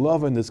this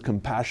love and this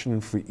compassion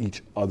for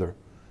each other.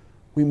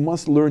 We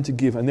must learn to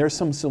give, and there's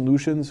some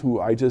solutions who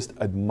I just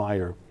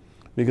admire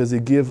because they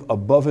give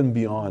above and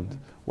beyond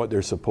what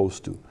they're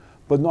supposed to,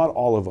 but not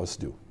all of us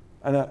do.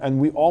 And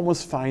we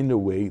almost find a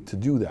way to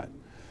do that.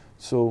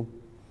 So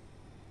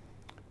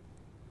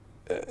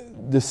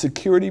the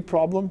security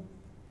problem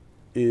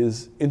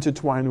is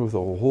intertwined with a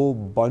whole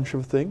bunch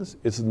of things.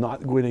 It's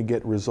not going to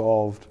get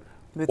resolved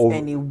with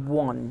any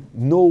one.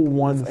 No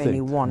one thing.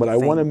 Any one but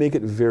thing. I want to make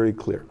it very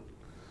clear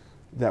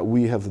that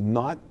we have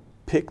not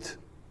picked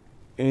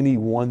any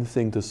one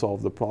thing to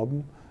solve the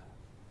problem.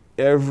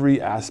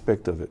 Every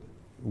aspect of it,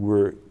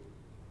 we're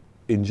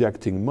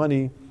injecting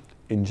money,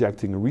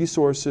 injecting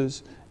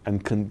resources,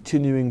 and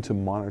continuing to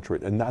monitor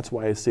it. And that's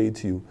why I say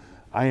to you,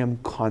 I am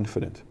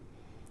confident,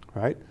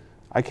 right?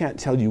 I can't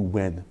tell you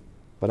when,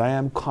 but I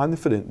am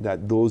confident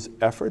that those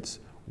efforts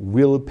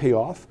will pay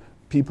off.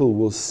 People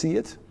will see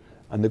it,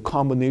 and the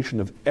combination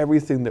of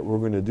everything that we're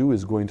going to do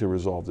is going to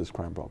resolve this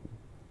crime problem.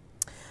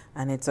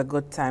 And it's a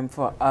good time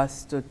for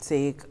us to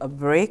take a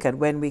break. And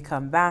when we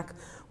come back,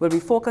 we'll be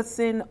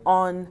focusing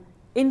on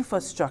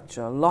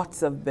infrastructure.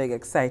 Lots of big,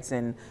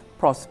 exciting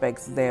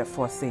prospects there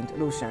for St.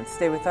 Lucia.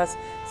 Stay with us.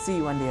 See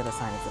you on the other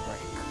side of the break.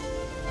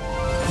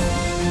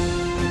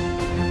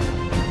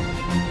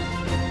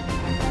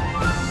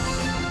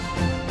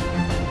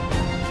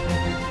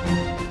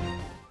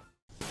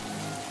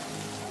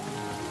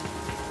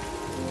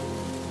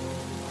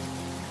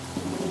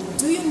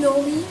 Do you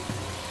know me?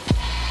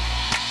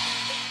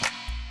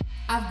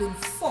 I've been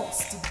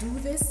forced to do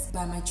this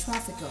by my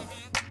trafficker.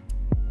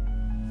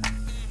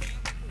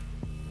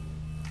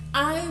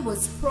 I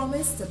was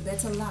promised a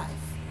better life,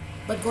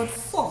 but got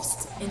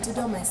forced into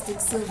domestic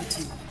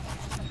servitude.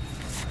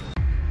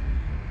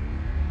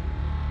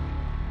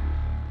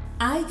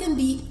 I can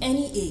be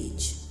any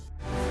age.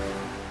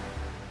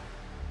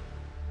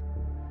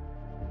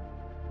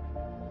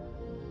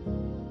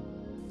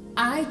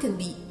 I can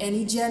be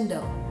any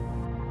gender.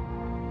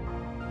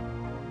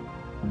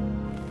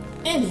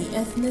 Any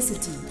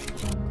ethnicity.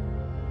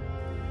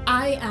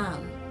 I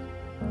am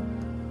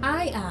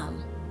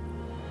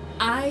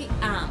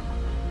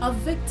a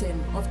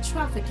victim of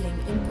trafficking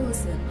in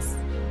persons.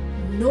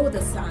 Know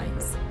the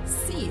signs,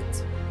 see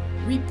it,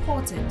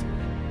 report it.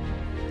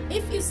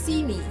 If you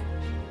see me,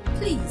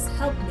 please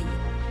help me.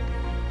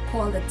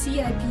 Call the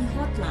TIP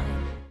hotline.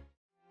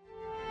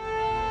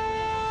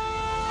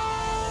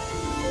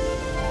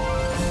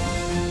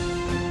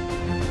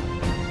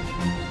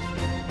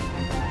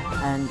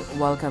 And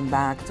welcome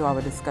back to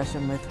our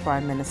discussion with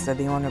Prime Minister,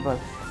 the Honorable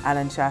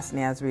Alan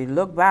Chastanet, as we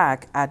look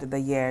back at the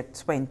year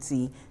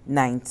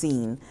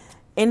 2019.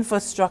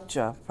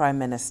 Infrastructure, Prime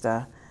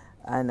Minister,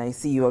 and I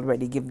see you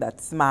already give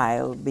that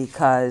smile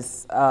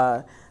because,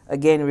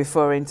 again,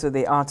 referring to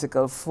the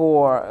Article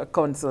 4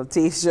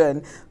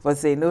 consultation for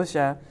St.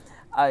 Lucia,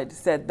 it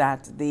said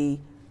that the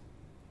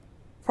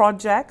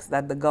projects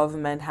that the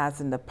government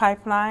has in the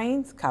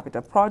pipelines,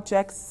 capital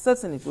projects,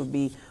 certainly it will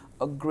be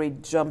a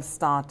great jump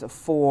start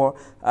for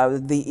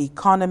the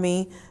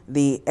economy.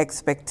 The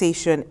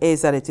expectation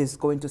is that it is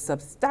going to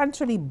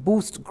substantially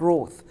boost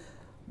growth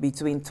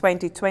between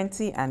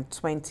 2020 and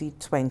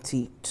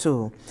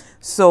 2022.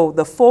 So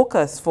the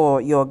focus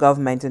for your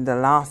government in the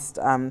last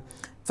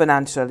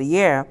financial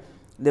year,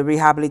 the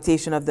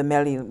rehabilitation of the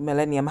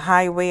Millennium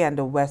Highway and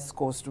the West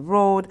Coast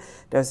Road,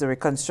 there's a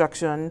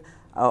reconstruction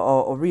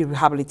or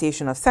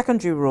rehabilitation of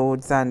secondary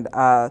roads and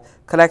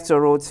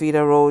collector roads,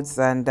 feeder roads,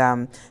 and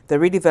the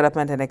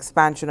redevelopment and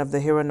expansion of the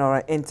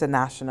Hiranora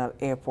International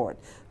Airport.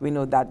 We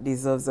know that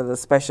deserves a little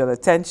special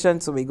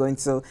attention, so we're going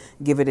to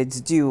give it its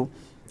due.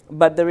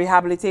 But the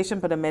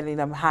rehabilitation for the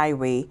Millennium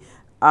Highway,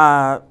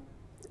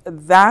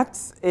 that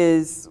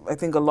is, I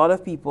think a lot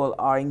of people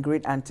are in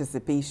great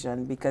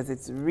anticipation because it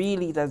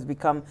has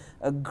become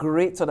a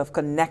great sort of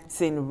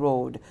connecting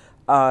road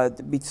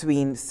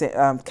between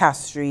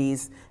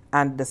Castries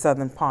and the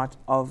southern part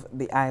of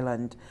the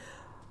island.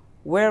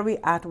 Where are we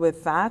at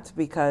with that?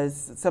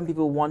 Because some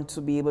people want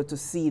to be able to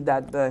see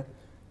that the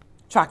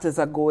tractors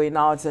are going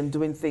out and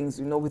doing things,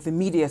 you know, with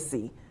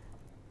immediacy.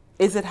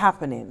 Is it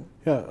happening?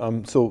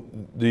 Yeah, so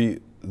the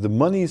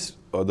monies,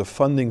 the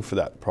funding for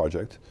that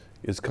project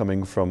is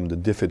coming from the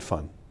DFID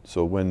fund.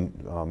 So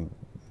when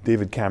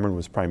David Cameron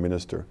was Prime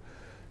Minister,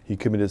 he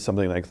committed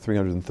something like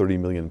 £330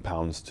 million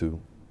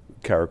to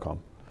CARICOM,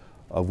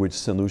 of which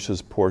St.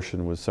 Lucia's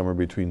portion was somewhere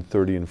between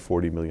 30 and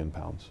 40 million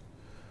pounds.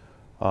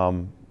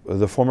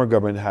 The former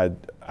government had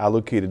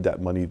allocated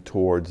that money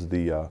towards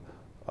the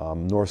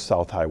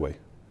North-South Highway.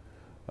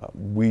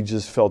 We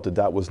just felt that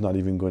that was not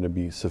even going to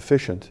be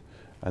sufficient,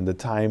 and the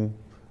time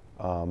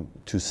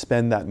to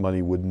spend that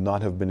money would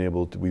not have been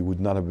able to, we would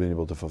not have been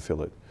able to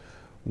fulfill it.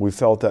 We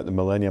felt that the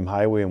Millennium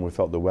Highway and we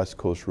felt the West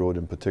Coast Road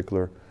in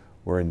particular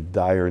were in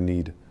dire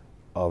need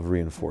of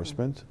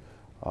reinforcement.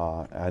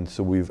 And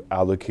so we've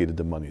allocated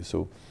the money.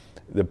 So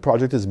the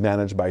project is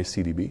managed by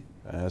CDB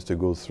and has to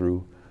go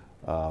through,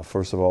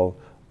 first of all,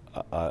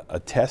 a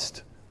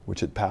test,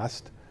 which it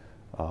passed,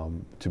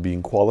 to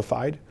being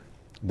qualified.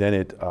 Then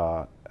it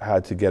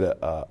had to get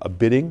a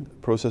bidding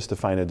process to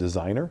find a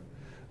designer.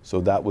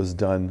 So that was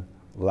done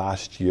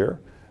last year.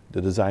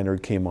 The designer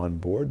came on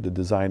board. The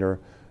designer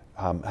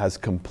has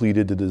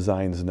completed the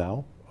designs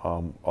now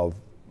of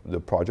the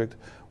project.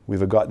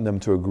 We've gotten them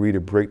to agree to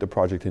break the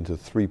project into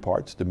 3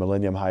 parts, the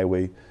Millennium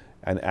Highway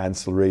and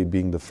ancillary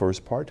being the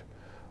first part.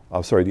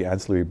 The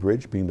ancillary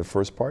bridge being the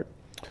first part.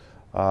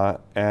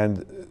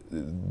 And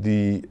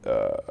the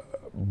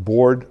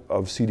board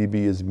of CDB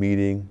is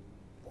meeting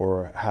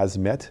or has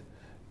met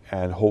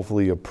and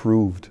hopefully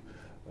approved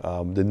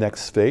the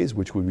next phase,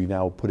 which would be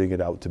now putting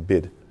it out to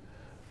bid.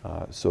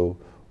 So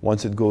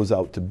once it goes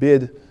out to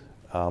bid,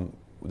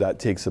 that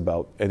takes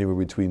about anywhere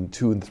between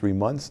 2 and 3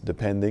 months,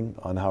 depending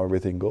on how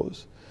everything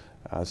goes.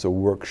 So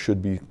work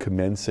should be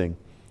commencing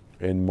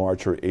in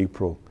March or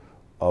April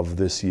of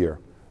this year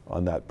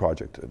on that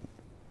project.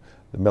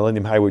 The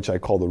Millennium Highway, which I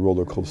call the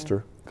roller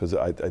coaster, because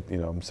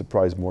I'm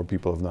surprised more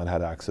people have not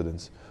had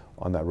accidents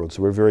on that road.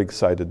 So we're very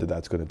excited that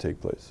that's going to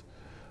take place.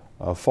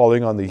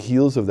 Following on the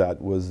heels of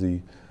that was the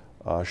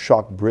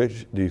shock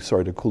bridge, the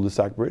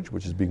cul-de-sac bridge,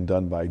 which is being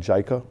done by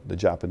JICA, the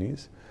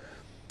Japanese.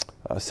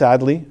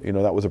 Sadly,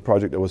 that was a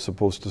project that was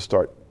supposed to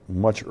start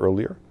much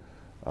earlier.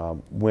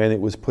 When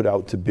it was put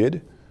out to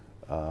bid,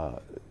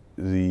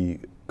 the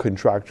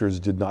contractors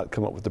did not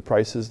come up with the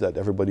prices that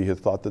everybody had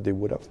thought that they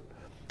would have.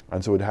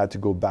 And so it had to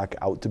go back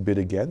out to bid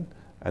again,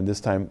 and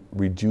this time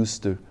reduce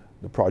the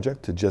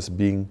project to just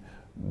being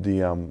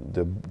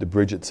the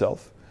bridge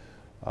itself.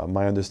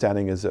 My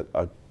understanding is that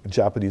a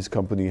Japanese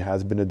company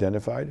has been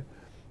identified.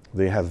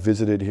 They have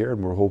visited here,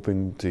 and we're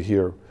hoping to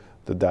hear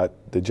that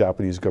the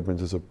Japanese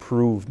government has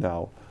approved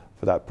now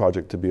for that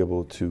project to be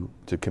able to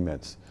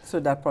commence. So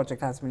that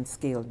project has been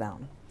scaled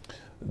down?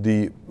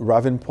 The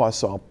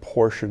Ravin-Poisson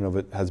portion of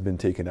it has been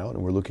taken out,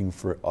 and we're looking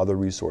for other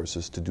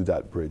resources to do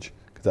that bridge,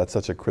 because that's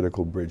such a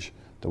critical bridge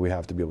that we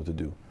have to be able to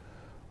do.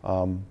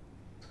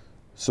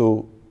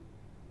 So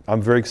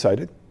I'm very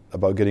excited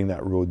about getting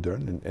that road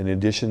done. In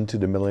addition to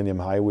the Millennium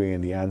Highway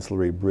and the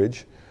ancillary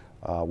bridge,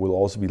 will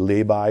also be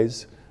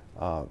laybys.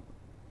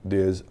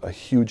 There's a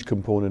huge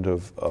component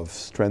of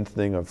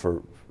strengthening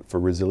for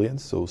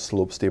resilience, so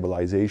slope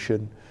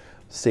stabilization,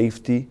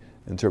 safety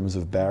in terms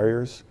of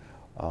barriers,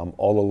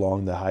 all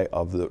along the height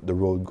of the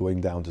road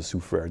going down to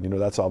Soufrière. And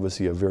that's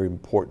obviously a very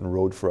important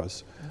road for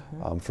us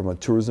from a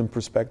tourism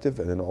perspective,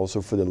 and then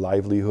also for the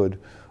livelihood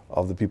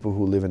of the people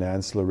who live in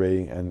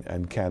ancillary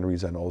and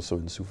canneries and also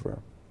in Soufrière.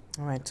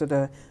 All right, so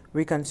the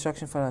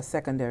reconstruction for the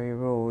secondary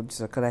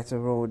roads, collector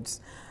roads,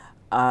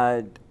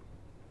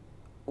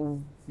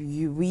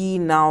 we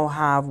now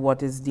have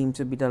what is deemed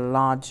to be the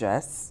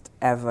largest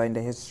ever in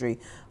the history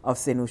of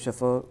St. Lucia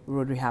for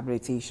road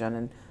rehabilitation,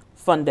 and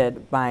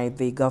funded by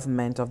the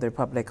government of the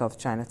Republic of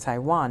China,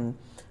 Taiwan,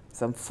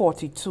 some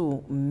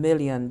 $42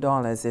 million,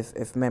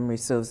 if memory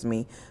serves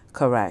me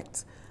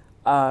correct.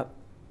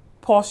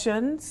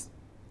 Portions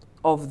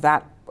of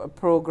that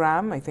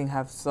program, I think,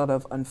 have sort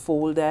of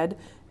unfolded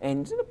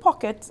in the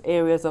pocket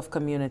areas of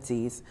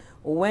communities.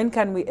 When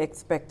can we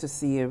expect to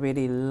see a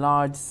really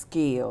large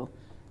scale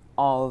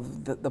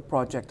of the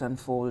project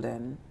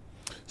unfolding?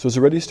 So it's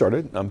already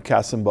started.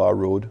 Kasamba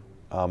Road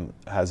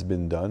has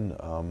been done.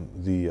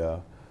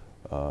 The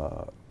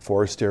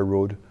Forestier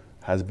Road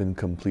has been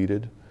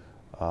completed,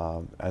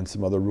 and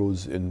some other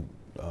roads in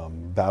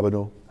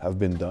Babino have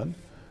been done.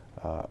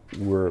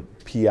 We're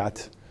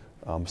Piat,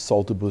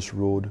 Saltibus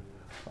Road.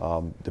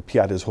 The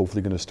Piat is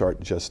hopefully going to start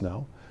just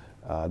now.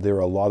 There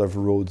are a lot of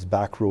roads,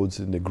 back roads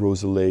in the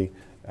Gros-Islet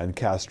and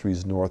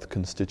Castries North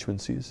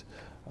constituencies.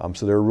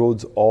 So there are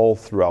roads all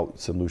throughout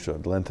St. Lucia,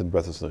 the length and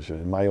breadth of St. Lucia.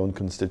 In my own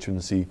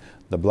constituency,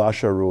 the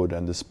Blasha Road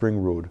and the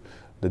Spring Road,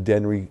 the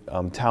Dennery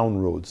town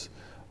roads.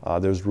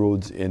 There's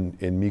roads in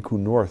Micoud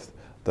North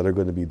that are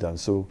going to be done.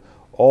 So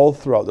all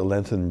throughout the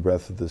length and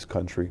breadth of this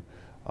country,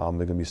 they're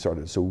going to be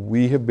started. So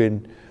we have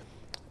been,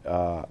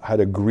 had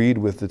agreed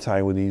with the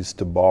Taiwanese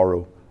to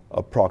borrow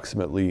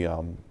approximately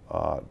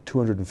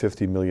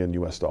 $250 million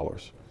US.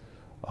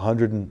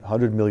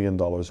 $100 million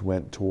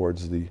went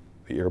towards the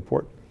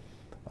airport.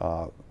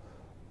 4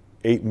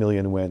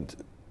 million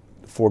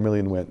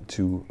went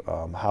to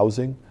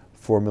housing,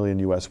 4 million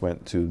US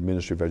went to the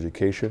Ministry of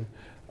Education,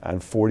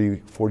 and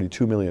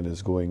 42 million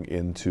is going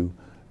into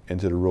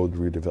the road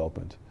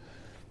redevelopment.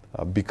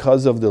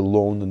 Because of the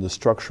loan and the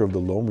structure of the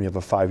loan, we have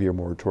a 5-year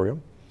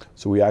moratorium.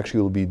 So we actually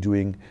will be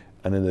doing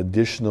an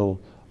additional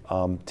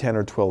 10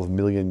 or 12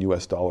 million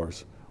US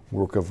dollars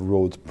work of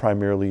roads,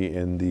 primarily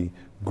in the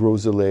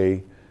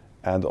Gros-Islet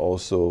and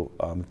also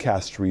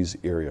Castries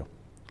area.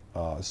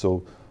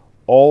 So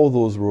all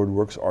those road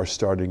works are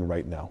starting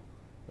right now.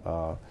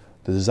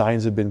 The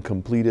designs have been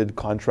completed,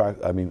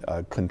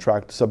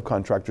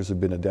 subcontractors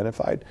have been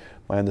identified.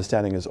 My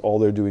understanding is all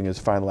they're doing is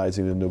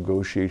finalizing the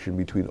negotiation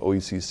between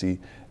OECC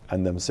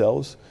and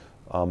themselves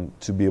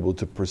to be able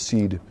to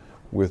proceed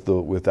with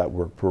that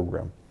work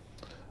program.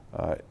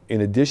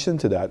 In addition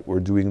to that, we're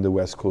doing the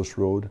West Coast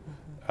Road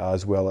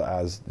as well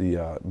as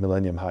the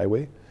Millennium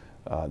Highway.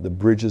 the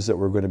bridges that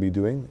we're going to be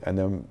doing, and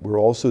then we're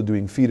also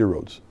doing feeder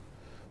roads.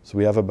 So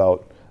we have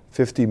about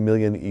 50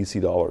 million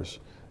EC dollars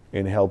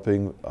in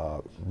helping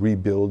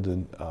rebuild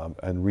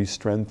and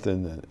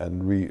re-strengthen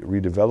and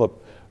redevelop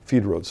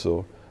feeder roads.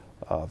 So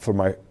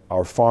for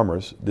our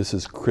farmers, this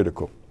is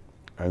critical.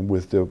 And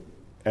with the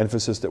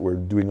emphasis that we're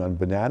doing on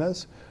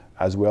bananas,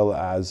 as well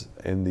as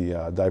in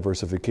the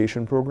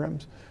diversification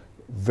programs,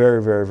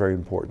 very, very, very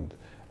important.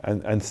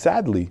 And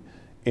sadly,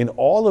 in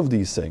all of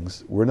these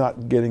things, we're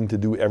not getting to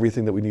do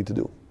everything that we need to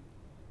do.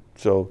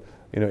 So,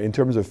 in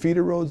terms of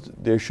feeder roads,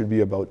 there should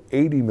be about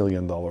 $80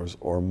 million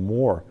or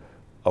more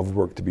of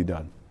work to be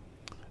done.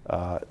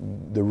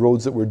 The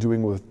roads that we're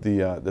doing with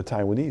the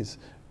Taiwanese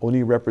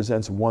only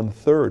represents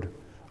 1/3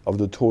 of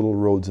the total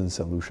roads in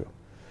St. Lucia.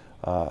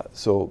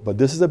 But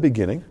this is a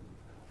beginning.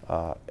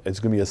 It's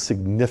going to be a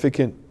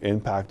significant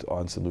impact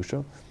on St.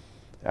 Lucia.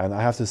 And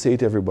I have to say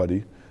to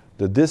everybody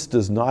that this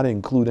does not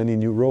include any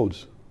new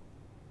roads.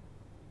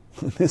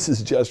 This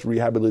is just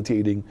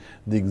rehabilitating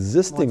the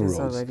existing roads.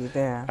 What is already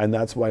there. And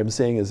that's why I'm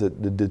saying is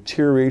that the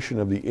deterioration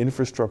of the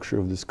infrastructure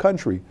of this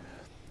country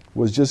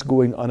was just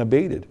going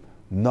unabated.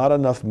 Not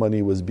enough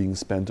money was being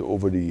spent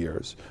over the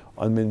years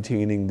on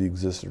maintaining the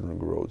existing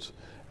roads.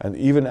 And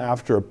even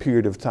after a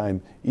period of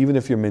time, even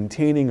if you're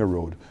maintaining a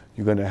road,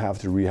 you're going to have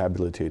to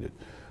rehabilitate it.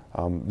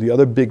 The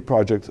other big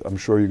project I'm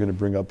sure you're going to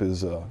bring up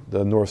is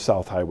the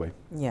North-South Highway.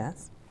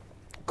 Yes.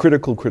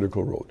 Critical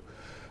road.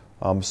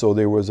 So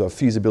there was a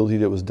feasibility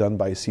that was done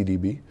by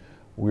CDB.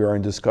 We are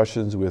in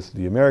discussions with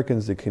the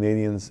Americans, the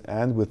Canadians,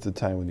 and with the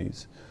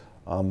Taiwanese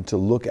to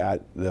look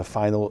at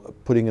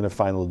putting in a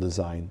final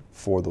design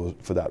for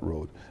that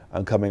road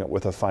and coming up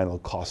with a final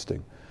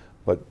costing.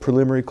 But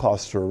preliminary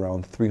costs are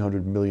around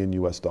 $300 million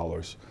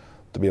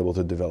to be able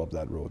to develop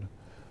that road.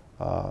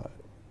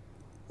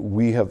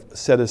 We have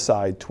set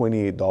aside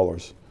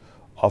 $28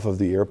 off of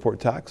the airport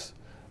tax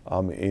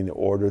in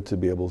order to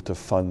be able to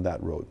fund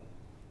that road.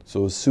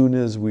 So as soon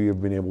as we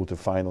have been able to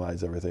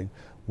finalize everything,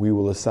 we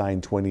will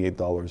assign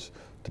 $28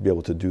 to be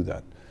able to do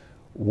that.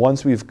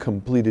 Once we've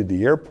completed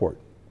the airport,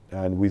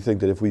 and we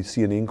think that if we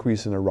see an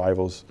increase in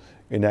arrivals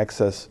in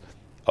excess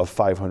of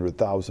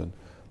 500,000,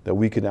 that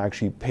we can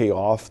actually pay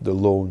off the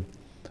loan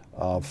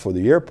for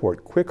the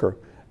airport quicker,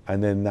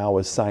 and then now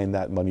assign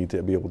that money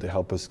to be able to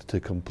help us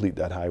to complete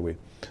that highway.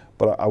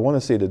 But I want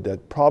to say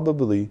that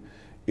probably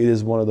it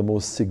is one of the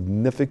most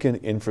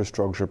significant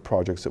infrastructure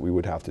projects that we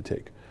would have to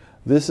take.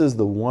 This is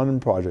the one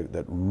project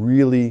that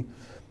really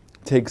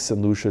takes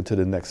St. Lucia to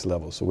the next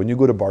level. So when you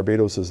go to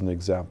Barbados as an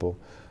example,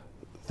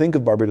 think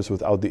of Barbados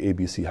without the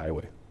ABC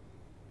highway.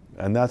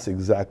 And that's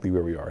exactly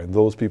where we are. And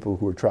those people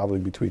who are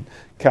traveling between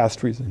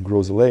Castries and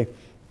Gros Islet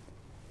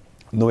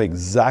know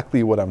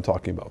exactly what I'm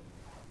talking about.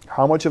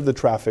 How much of the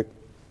traffic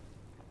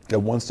that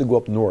wants to go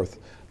up north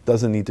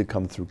doesn't need to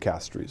come through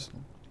Castries?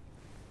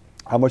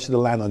 How much of the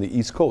land on the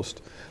East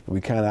Coast that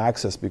we can't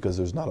access because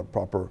there's not a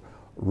proper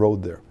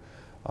road there?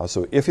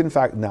 So if in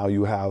fact now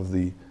you have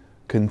the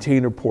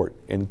container port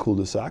in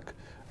cul-de-sac,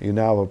 you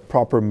now have a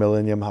proper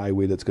Millennium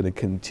Highway that's going to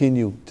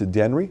continue to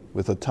Dennery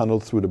with a tunnel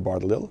through to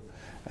Bartlil,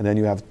 and then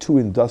you have two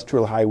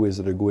industrial highways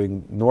that are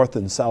going north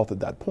and south at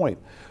that point,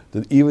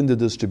 that even the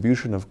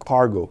distribution of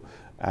cargo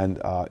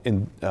and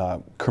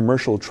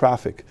commercial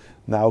traffic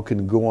now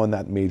can go on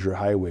that major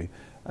highway.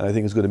 And I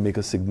think it's going to make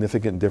a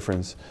significant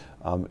difference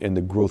in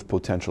the growth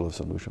potential of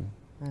St. Lucia.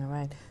 All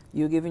right.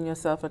 You giving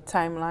yourself a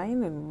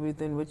timeline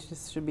within which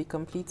this should be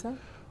completed?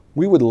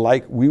 We would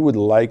like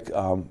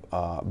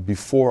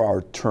before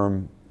our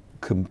term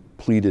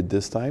completed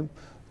this time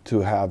to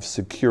have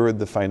secured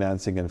the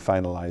financing and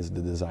finalized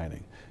the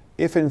designing.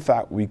 If in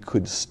fact we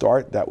could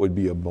start, that would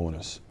be a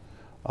bonus.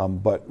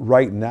 But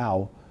right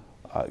now,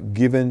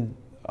 given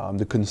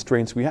the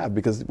constraints we have,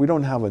 because we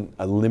don't have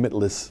a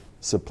limitless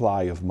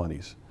supply of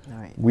monies,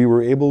 right, we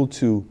were able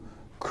to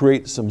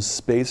create some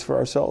space for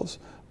ourselves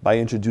by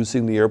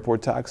introducing the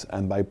airport tax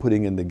and by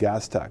putting in the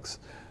gas tax.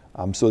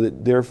 So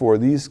that therefore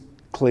these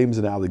claims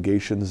and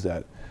allegations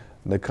that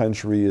the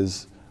country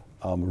is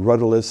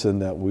rudderless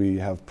and that we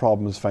have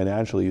problems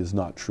financially is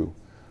not true.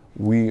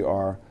 We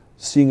are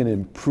seeing an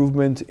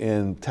improvement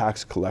in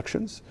tax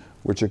collections,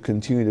 which are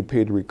continuing to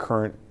pay the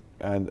recurrent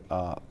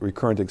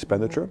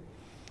expenditure.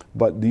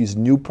 But these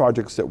new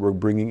projects that we're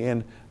bringing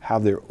in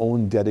have their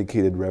own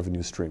dedicated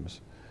revenue streams.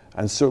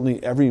 And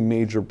certainly every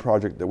major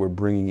project that we're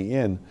bringing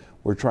in,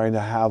 we're trying to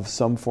have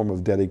some form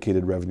of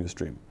dedicated revenue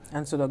stream.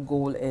 And so the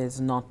goal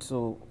is not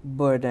to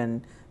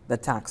burden the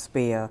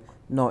taxpayer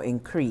nor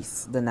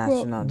increase the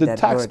national debt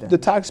burden. The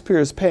taxpayer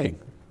is paying,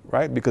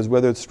 right? Because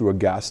whether it's through a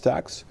gas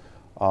tax,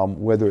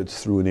 whether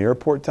it's through an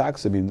airport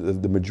tax, I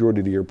mean, the majority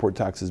of the airport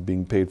tax is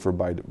being paid for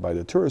by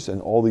the tourists,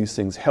 and all these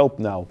things help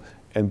now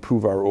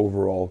improve our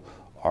overall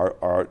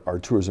our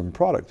tourism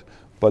product.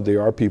 But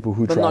there are people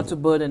who travel. But not to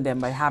burden them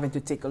by having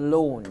to take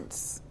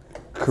loans.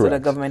 Correct. So the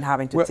government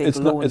having to take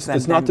loans.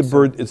 It's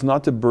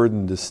not to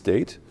burden the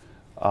state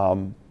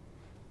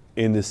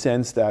in the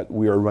sense that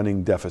we are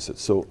running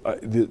deficits. So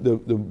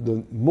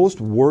the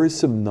most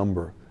worrisome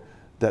number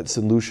that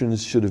St.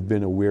 Lucians should have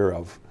been aware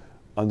of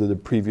under the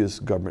previous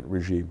government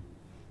regime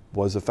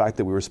was the fact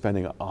that we were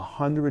spending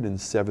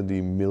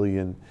 170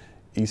 million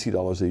EC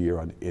dollars a year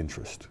on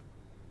interest.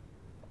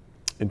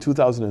 In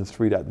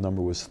 2003, that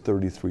number was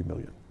 33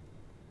 million,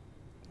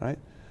 right?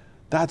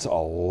 That's a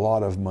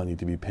lot of money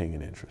to be paying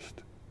in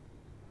interest.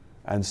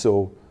 And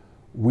so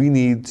we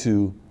need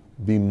to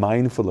be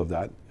mindful of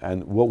that.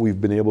 And what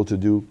we've been able to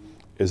do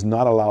is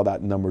not allow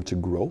that number to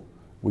grow.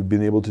 We've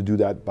been able to do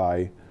that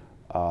by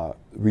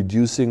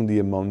reducing the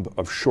amount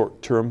of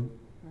short-term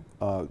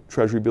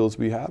treasury bills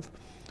we have,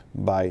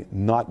 by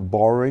not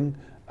borrowing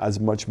as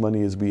much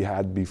money as we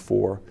had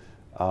before.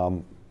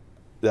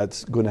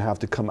 That's going to have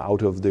to come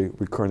out of the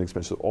recurrent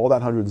expenditure. All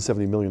that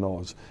 $170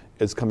 million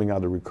is coming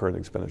out of recurrent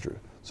expenditure.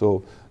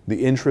 So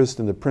the interest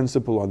and the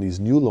principal on these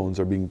new loans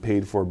are being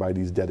paid for by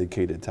these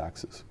dedicated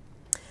taxes.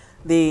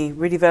 The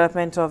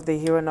redevelopment of the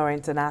Heronora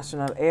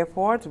International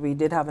Airport, we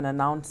did have an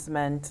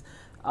announcement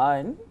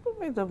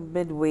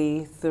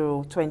midway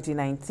through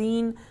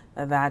 2019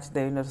 that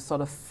the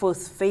sort of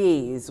first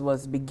phase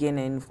was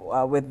beginning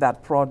with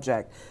that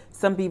project.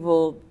 Some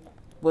people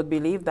would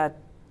believe that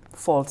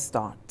false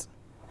start.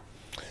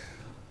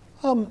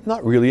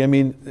 Not really. I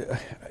mean,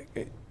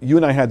 you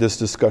and I had this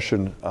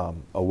discussion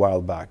a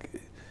while back.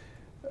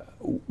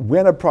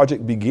 When a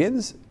project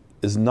begins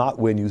is not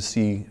when you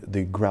see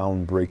the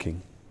groundbreaking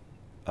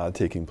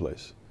taking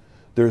place.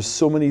 There's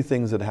so many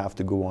things that have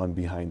to go on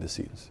behind the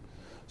scenes.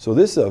 So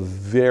this is a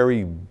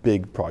very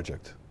big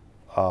project.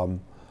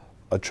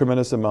 A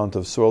tremendous amount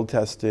of soil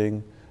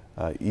testing,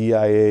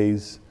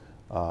 EIAs,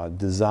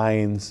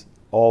 designs,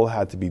 all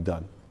had to be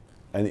done.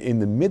 And in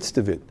the midst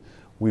of it,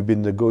 we've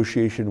been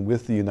negotiating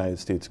with the United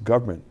States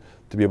government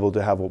to be able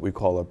to have what we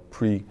call a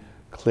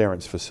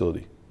pre-clearance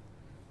facility.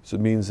 So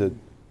it means that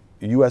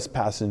U.S.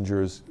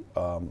 passengers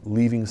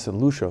leaving St.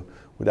 Lucia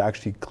would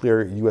actually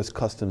clear U.S.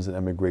 Customs and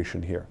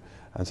Immigration here.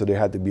 And so there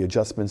had to be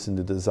adjustments in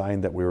the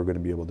design that we were going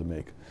to be able to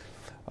make.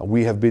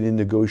 We have been in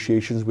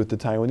negotiations with the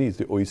Taiwanese,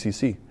 the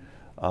OECC,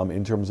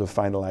 in terms of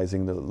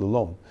finalizing the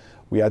loan.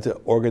 We had to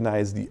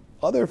organize the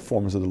other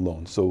forms of the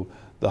loan. So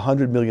the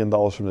 $100 million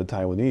from the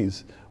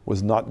Taiwanese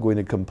was not going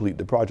to complete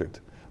the project.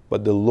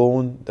 But the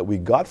loan that we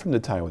got from the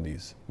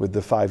Taiwanese with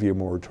the 5-year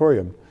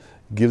moratorium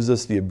gives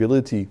us the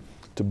ability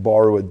to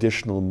borrow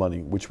additional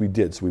money, which we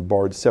did. So we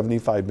borrowed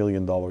 $75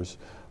 million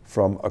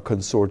from a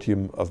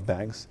consortium of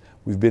banks.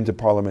 We've been to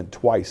Parliament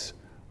twice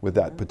with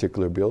that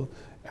particular bill,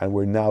 and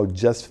we're now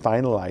just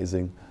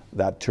finalizing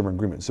that term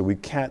agreement. So we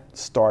can't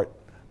start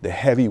the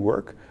heavy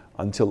work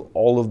until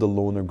all of the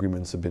loan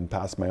agreements have been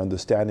passed. My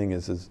understanding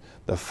is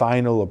the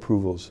final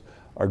approvals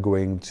are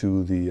going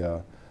to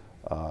the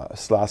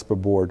SLASPA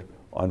board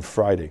on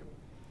Friday.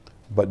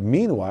 But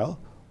meanwhile,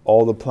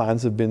 all the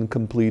plans have been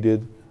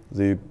completed.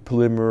 The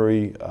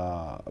preliminary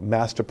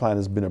master plan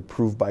has been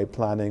approved by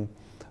planning.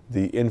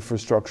 The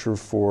infrastructure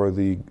for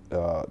the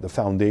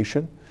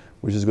foundation,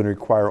 which is going to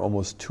require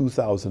almost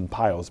 2,000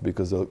 piles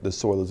because the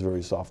soil is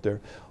very soft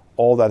there,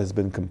 all that has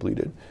been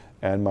completed.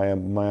 And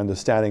my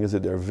understanding is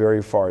that they're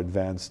very far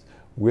advanced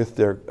with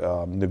their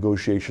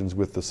negotiations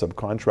with the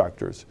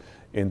subcontractors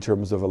in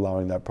terms of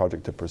allowing that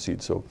project to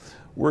proceed. So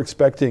we're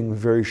expecting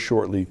very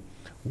shortly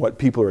what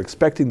people are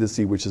expecting to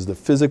see, which is the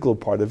physical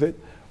part of it,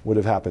 would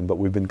have happened. But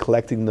we've been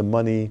collecting the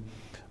money.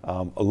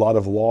 A lot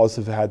of laws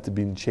have had to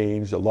be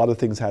changed. A lot of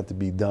things had to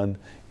be done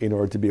in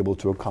order to be able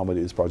to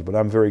accommodate this project. But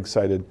I'm very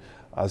excited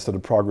as to the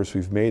progress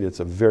we've made.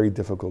 It's a very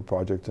difficult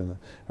project, and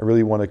I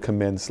really want to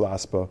commend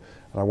SLASPA,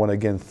 and I want to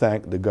again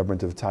thank the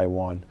government of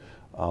Taiwan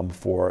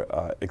for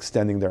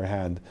extending their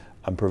hand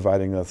and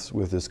providing us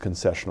with this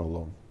concessional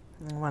loan.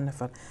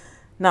 Wonderful.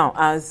 Now,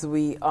 as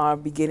we are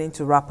beginning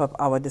to wrap up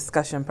our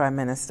discussion, Prime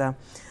Minister,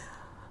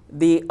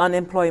 the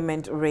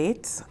unemployment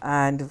rate,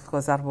 and of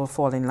course that will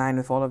fall in line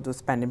with all of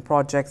those pending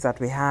projects that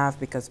we have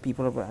because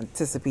people have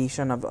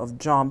anticipation of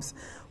jobs.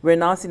 We're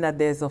now seeing that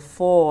there's a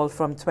fall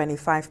from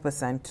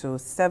 25% to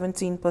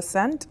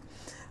 17%.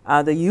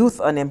 The youth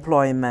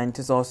unemployment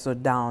is also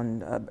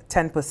down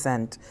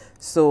 10%.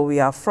 So we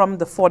are from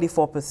the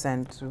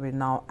 44%, we're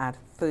now at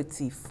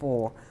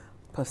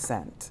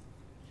 34%.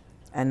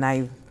 And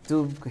I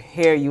do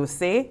hear you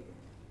say,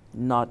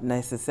 not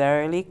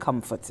necessarily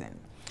comforting.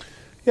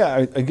 Yeah,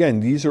 again,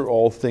 these are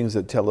all things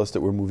that tell us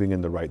that we're moving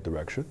in the right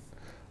direction.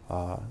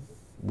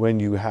 When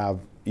you have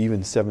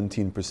even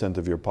 17%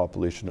 of your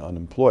population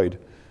unemployed,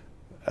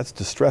 that's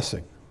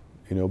distressing,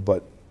 you know,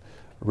 but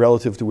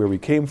relative to where we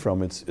came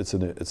from, it's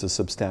a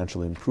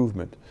substantial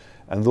improvement.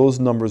 And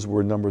those numbers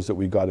were numbers that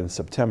we got in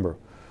September.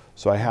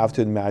 So I have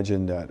to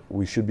imagine that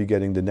we should be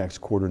getting the next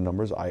quarter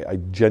numbers. I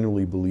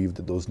genuinely believe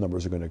that those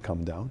numbers are going to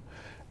come down.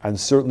 And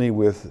certainly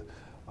with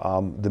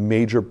the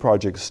major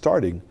projects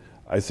starting,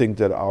 I think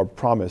that our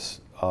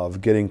promise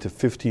of getting to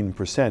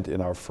 15% in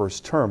our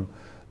first term,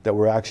 that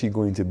we're actually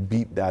going to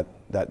beat that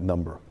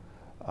number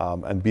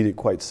and beat it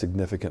quite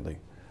significantly.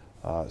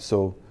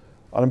 So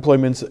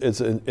unemployment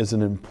is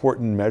an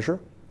important measure.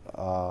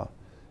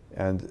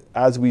 And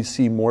as we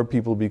see more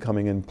people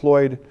becoming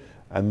employed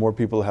and more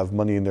people have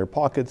money in their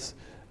pockets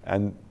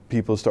and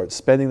people start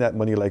spending that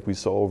money like we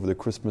saw over the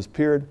Christmas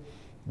period,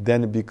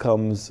 then it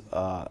becomes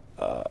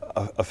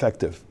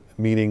effective,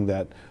 meaning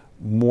that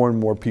more and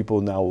more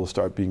people now will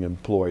start being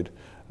employed,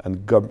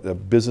 and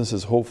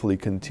businesses hopefully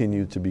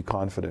continue to be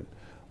confident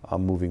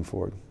moving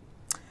forward.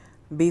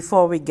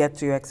 Before we get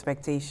to your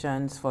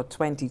expectations for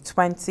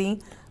 2020,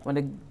 I want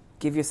to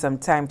give you some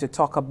time to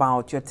talk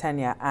about your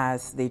tenure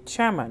as the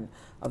chairman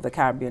of the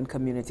Caribbean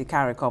Community,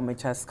 CARICOM,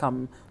 which has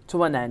come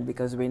to an end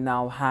because we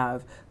now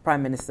have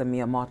Prime Minister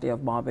Mia Mottley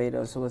of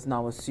Barbados, who has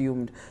now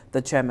assumed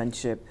the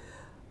chairmanship.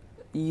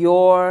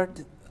 Your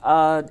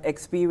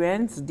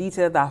experience,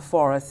 detail that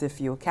for us if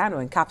you can,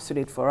 or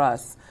encapsulate for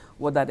us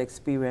what that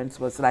experience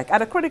was like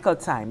at a critical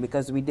time,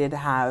 because we did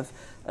have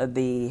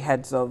the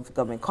heads of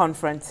government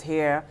conference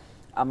here.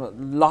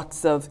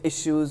 Lots of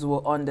issues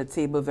were on the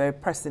table, very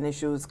pressing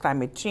issues,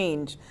 climate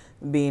change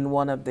being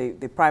one of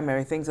the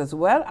primary things, as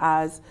well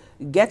as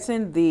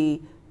getting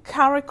the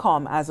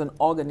CARICOM as an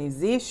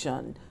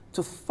organization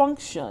to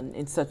function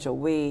in such a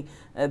way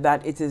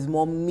that it is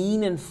more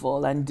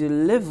meaningful and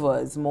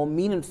delivers more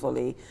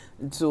meaningfully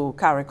to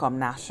CARICOM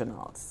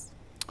nationals.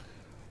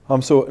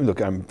 So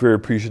look, I'm very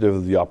appreciative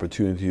of the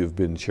opportunity of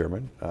being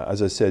chairman.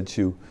 As I said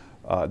to you,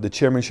 the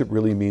chairmanship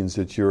really means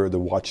that you're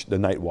the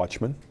night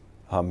watchman,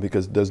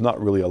 because there's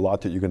not really a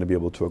lot that you're going to be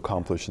able to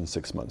accomplish in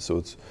 6 months. So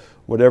it's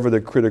whatever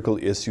the critical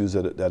issues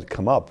that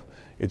come up,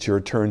 it's your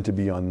turn to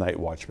be on night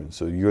watchman.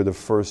 So you're the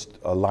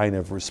first line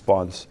of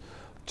response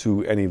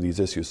to any of these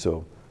issues.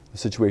 So the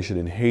situation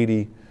in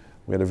Haiti,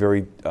 we had a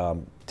very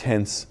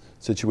tense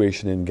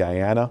situation in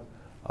Guyana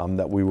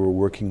that we were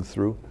working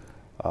through.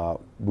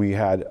 We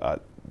had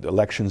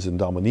elections in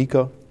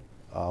Dominica,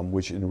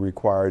 which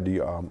required the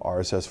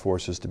RSS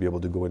forces to be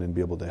able to go in and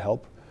be able to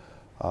help.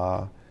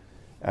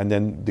 And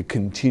then the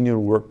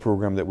continual work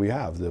program that we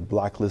have, the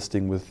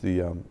blacklisting with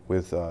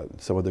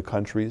some of the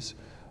countries,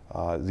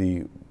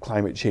 the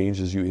climate change,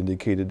 as you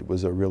indicated,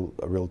 was a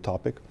real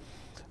topic.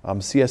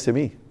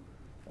 CSME,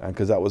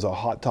 because that was a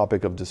hot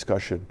topic of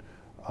discussion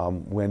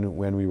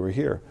when we were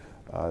here.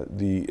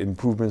 The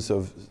improvements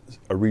of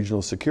a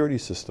regional security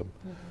system.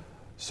 Mm-hmm.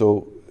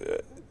 So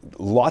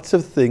lots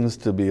of things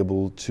to be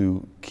able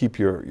to keep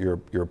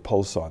your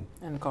pulse on.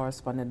 And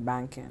correspondent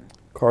banking.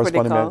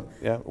 Correspondent,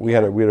 yeah. We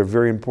had a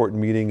very important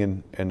meeting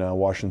in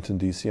Washington,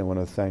 D.C. I want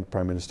to thank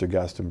Prime Minister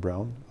Gaston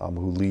Brown,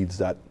 who leads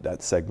that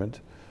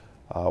segment.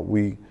 I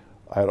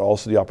had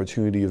also the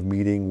opportunity of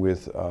meeting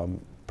with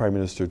Prime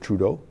Minister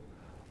Trudeau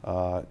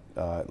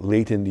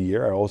late in the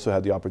year. I also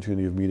had the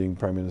opportunity of meeting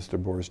Prime Minister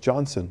Boris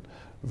Johnson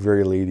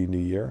very late in the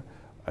year,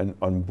 and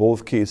on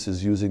both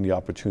cases using the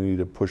opportunity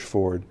to push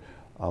forward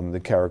the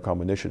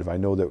CARICOM initiative. I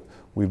know that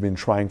we've been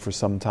trying for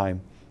some time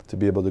to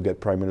be able to get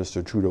Prime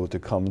Minister Trudeau to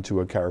come to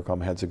a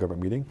CARICOM heads of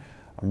government meeting.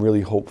 I'm really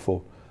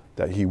hopeful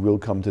that he will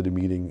come to the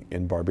meeting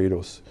in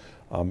Barbados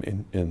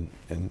in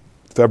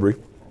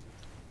February.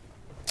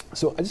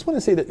 So I just want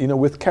to say that,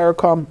 with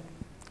CARICOM,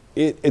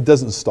 it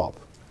doesn't stop.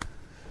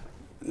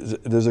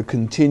 There's a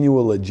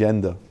continual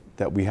agenda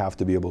that we have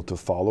to be able to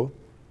follow.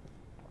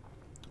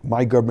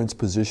 My government's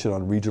position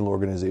on regional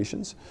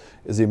organizations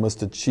is they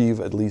must achieve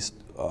at least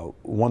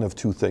one of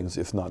two things,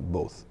 if not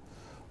both.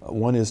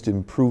 One is to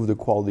improve the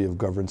quality of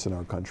governance in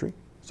our country.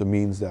 So it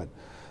means that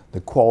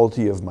the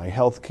quality of my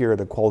healthcare,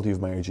 the quality of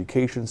my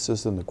education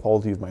system, the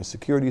quality of my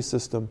security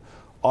system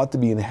ought to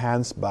be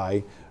enhanced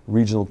by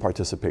regional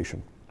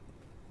participation.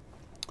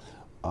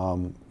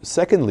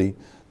 Secondly,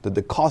 that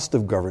the cost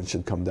of governance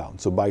should come down.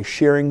 So by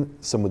sharing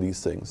some of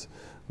these things,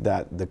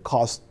 that the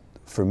cost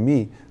for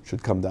me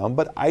should come down,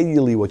 but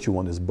ideally what you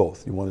want is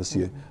both. You want to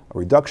see a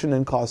reduction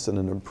in costs and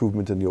an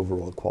improvement in the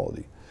overall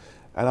quality.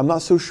 And I'm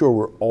not so sure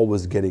we're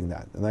always getting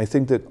that. And I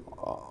think that,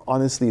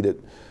 honestly, that,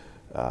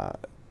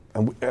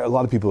 and a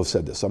lot of people have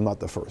said this, so I'm not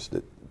the first,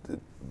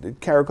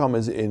 that CARICOM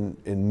is in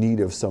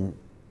need of some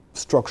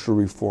structural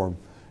reform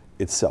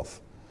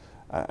itself.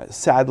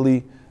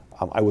 Sadly,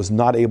 I was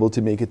not able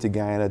to make it to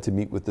Guyana to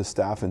meet with the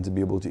staff and to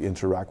be able to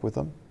interact with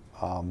them.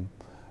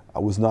 I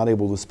was not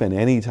able to spend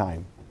any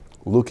time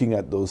looking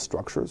at those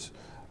structures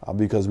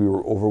because we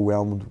were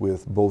overwhelmed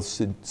with both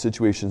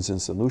situations in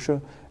St.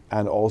 Lucia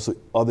and also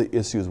other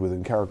issues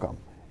within CARICOM,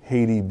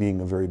 Haiti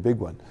being a very big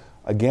one.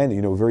 Again,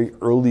 very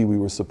early we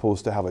were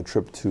supposed to have a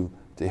trip to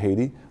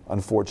Haiti.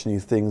 Unfortunately,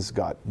 things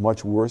got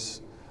much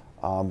worse.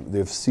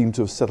 They've seemed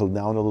to have settled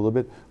down a little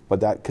bit, but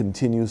that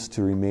continues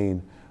to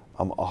remain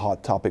a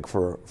hot topic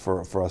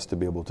for us to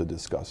be able to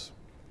discuss.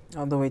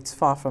 Although it's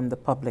far from the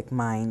public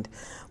mind.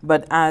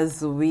 But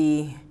as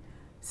we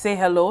say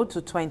hello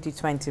to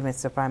 2020,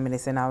 Mr. Prime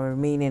Minister, in our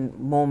remaining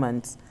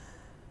moments,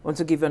 I want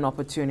to give you an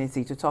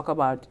opportunity to talk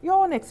about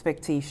your own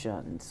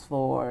expectations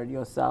for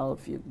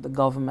yourself, the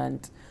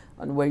government,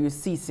 and where you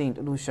see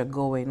St. Lucia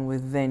going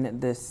within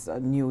this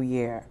new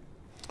year.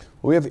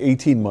 Well, we have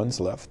 18 months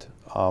left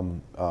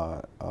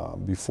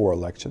before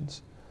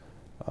elections.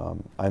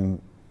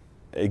 I'm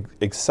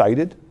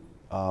excited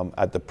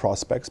at the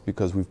prospects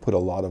because we've put a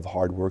lot of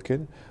hard work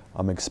in.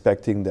 I'm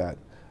expecting that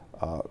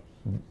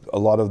a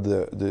lot of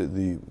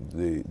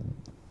the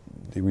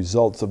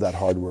results of that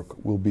hard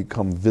work will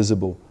become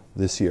visible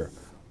this year.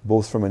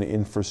 both from an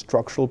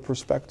infrastructural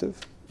perspective,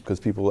 because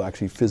people will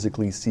actually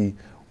physically see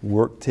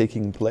work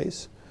taking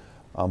place.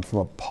 From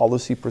a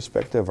policy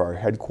perspective, our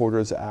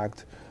Headquarters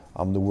Act,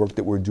 the work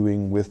that we're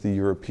doing with the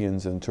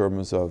Europeans in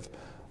terms of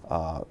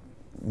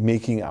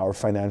making our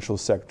financial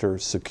sector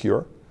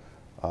secure,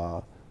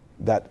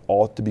 that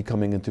ought to be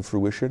coming into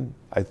fruition.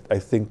 I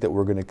think that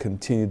we're going to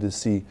continue to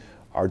see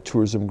our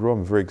tourism grow.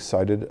 I'm very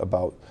excited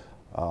about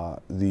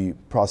the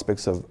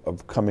prospects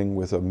of coming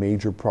with a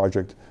major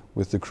project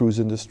with the cruise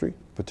industry,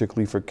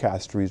 particularly for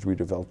Castries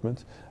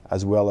redevelopment,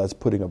 as well as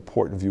putting a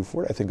port in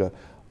Vieux-Fort. I think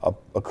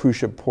a cruise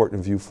ship port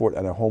in Vieux-Fort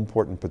and a home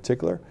port in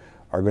particular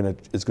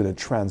is going to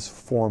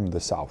transform the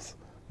South,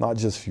 not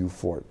just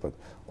Vieux-Fort, but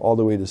all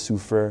the way to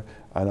Soufrière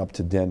and up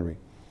to Dennery.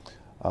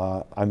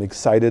 I'm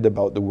excited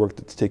about the work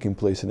that's taking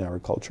place in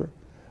agriculture.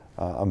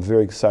 I'm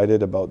very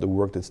excited about the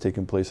work that's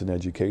taking place in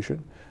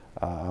education.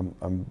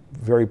 I'm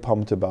very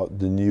pumped about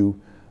the new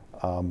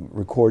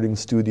recording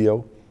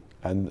studio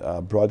and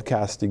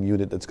broadcasting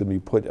unit that's going to be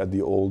put at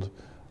the old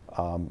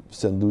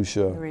St.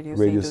 Lucia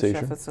radio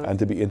station and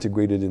to be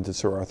integrated into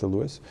Sir Arthur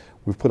Lewis.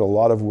 We've put a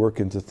lot of work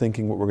into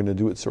thinking what we're going to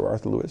do at Sir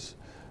Arthur Lewis.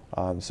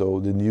 So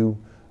the new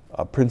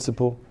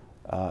principal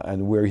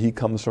and where he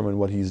comes from and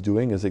what he's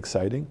doing is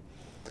exciting.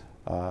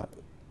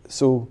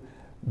 So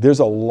there's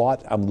a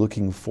lot I'm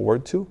looking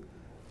forward to,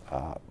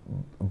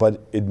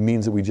 but it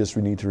means that we just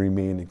need to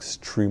remain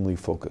extremely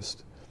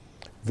focused.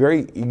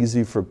 Very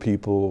easy for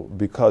people,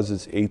 because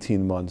it's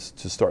 18 months,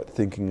 to start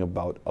thinking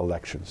about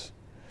elections.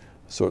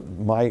 So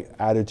my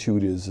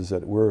attitude is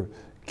that we're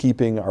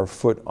keeping our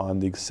foot on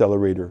the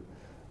accelerator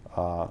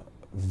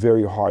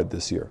very hard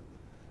this year.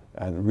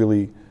 And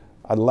really,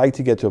 I'd like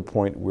to get to a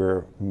point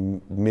where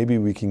maybe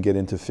we can get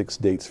into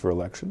fixed dates for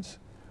elections,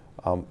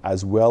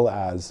 as well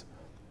as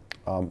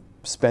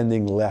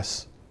spending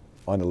less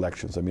on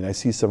elections. I mean, I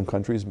see some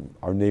countries,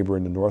 our neighbor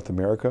in North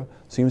America,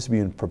 seems to be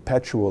in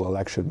perpetual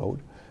election mode,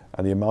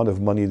 and the amount of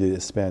money they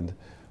spend.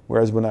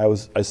 Whereas when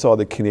I saw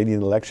the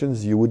Canadian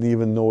elections, you wouldn't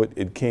even know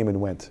it came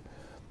and went.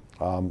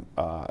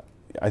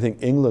 I think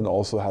England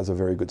also has a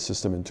very good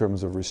system in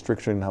terms of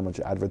restriction, how much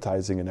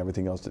advertising and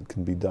everything else that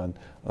can be done,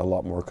 and a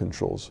lot more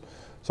controls.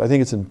 So I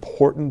think it's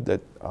important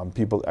that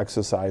people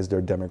exercise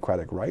their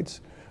democratic rights,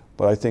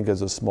 but I think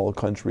as a small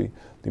country,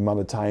 the amount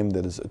of time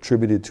that is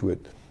attributed to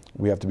it,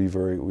 we have to be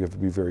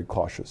very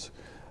cautious.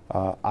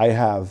 I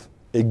have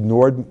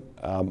ignored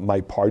my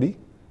party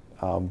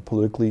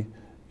politically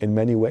in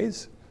many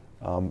ways.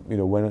 You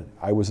know, when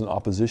I was in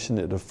opposition,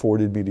 it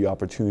afforded me the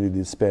opportunity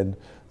to spend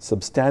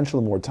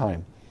substantially more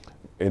time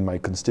in my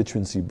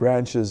constituency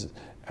branches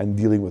and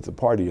dealing with the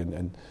party.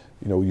 And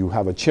you know, you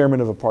have a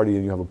chairman of a party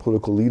and you have a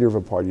political leader of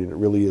a party, and it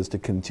really is to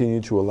continue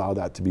to allow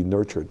that to be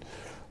nurtured.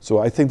 So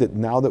I think that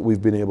now that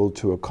we've been able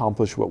to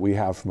accomplish what we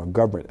have from a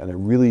government, and it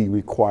really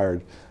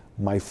required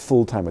my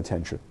full-time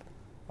attention,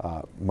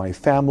 my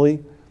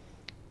family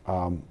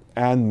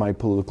and my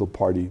political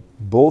party,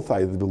 both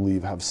I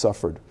believe have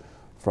suffered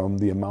from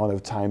the amount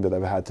of time that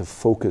I've had to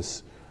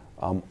focus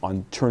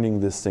on turning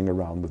this thing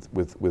around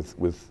with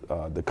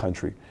the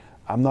country.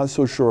 I'm not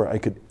so sure I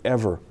could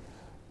ever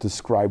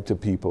describe to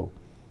people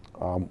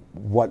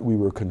what we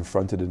were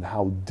confronted and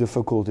how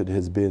difficult it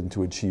has been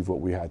to achieve what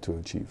we had to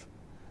achieve.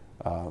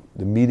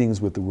 The meetings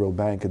with the World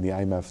Bank and the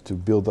IMF to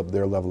build up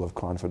their level of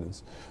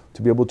confidence,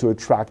 to be able to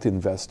attract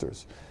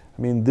investors.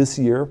 I mean, this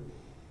year,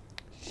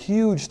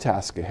 huge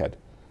task ahead.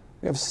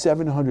 We have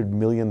 $700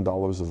 million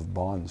of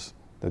bonds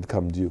that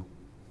come due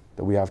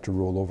that we have to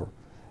roll over.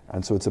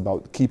 And so it's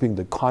about keeping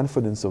the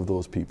confidence of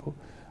those people,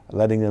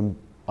 letting them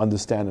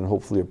understand and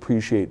hopefully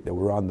appreciate that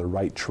we're on the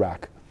right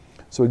track.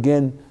 So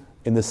again,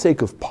 in the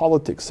sake of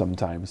politics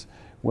sometimes,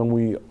 when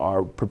we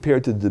are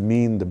prepared to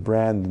demean the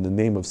brand and the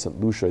name of St.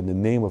 Lucia in the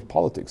name of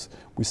politics,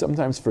 we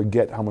sometimes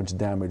forget how much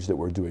damage that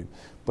we're doing.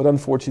 But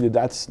unfortunately,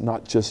 that's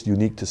not just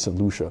unique to St.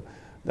 Lucia,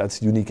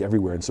 that's unique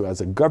everywhere. And so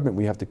as a government,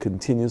 we have to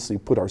continuously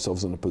put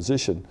ourselves in a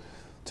position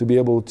to be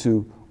able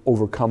to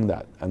overcome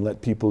that and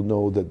let people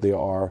know that there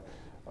are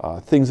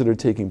things that are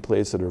taking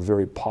place that are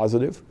very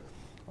positive,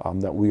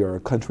 that we are a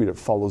country that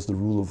follows the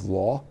rule of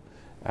law,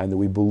 and that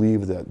we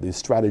believe that the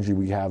strategy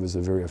we have is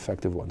a very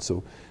effective one.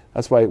 So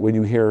that's why when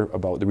you hear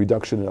about the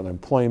reduction in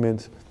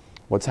unemployment,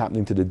 what's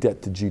happening to the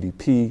debt to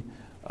GDP,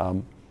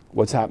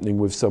 what's happening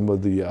with some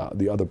of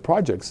the other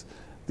projects,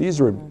 these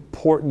are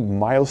important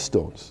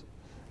milestones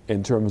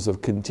in terms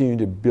of continuing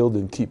to build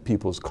and keep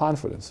people's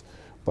confidence.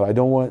 But I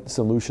don't want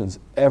solutions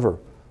ever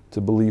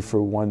to believe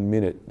for 1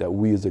 minute that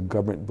we as a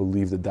government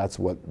believe that that's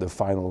what the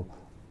final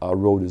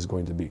road is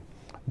going to be.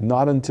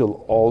 Not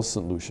until all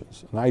St.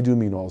 Lucians, and I do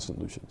mean all St.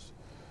 Lucians,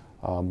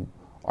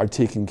 are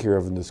taken care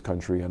of in this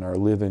country and are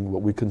living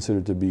what we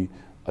consider to be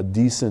a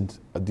decent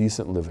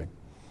living,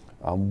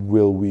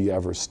 will we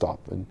ever stop.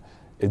 And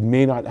it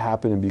may not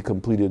happen and be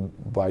completed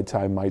by the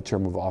time my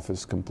term of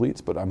office completes,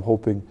 but I'm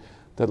hoping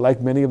that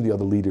like many of the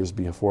other leaders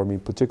before me,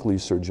 particularly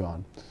Sir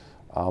John,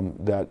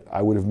 that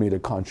I would have made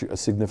a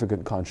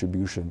significant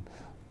contribution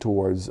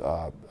towards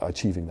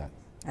achieving that.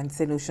 And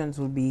St. Lucians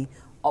will be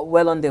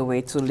well on their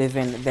way to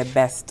living their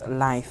best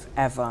life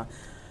ever.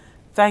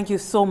 Thank you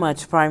so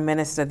much, Prime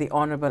Minister, the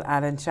Honorable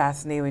Alan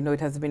Chastanet. We know it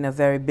has been a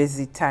very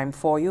busy time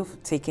for you,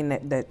 taking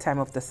the time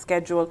of the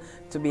schedule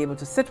to be able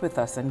to sit with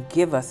us and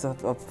give us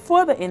a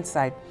further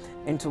insight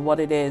into what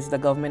it is the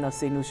government of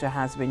St. Lucia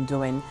has been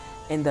doing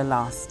in the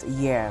last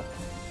year.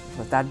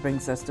 So that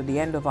brings us to the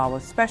end of our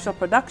special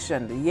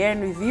production, the Year in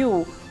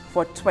Review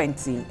for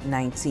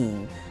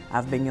 2019.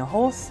 I've been your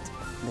host,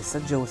 Lisa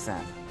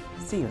Joseph.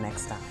 See you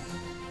next time.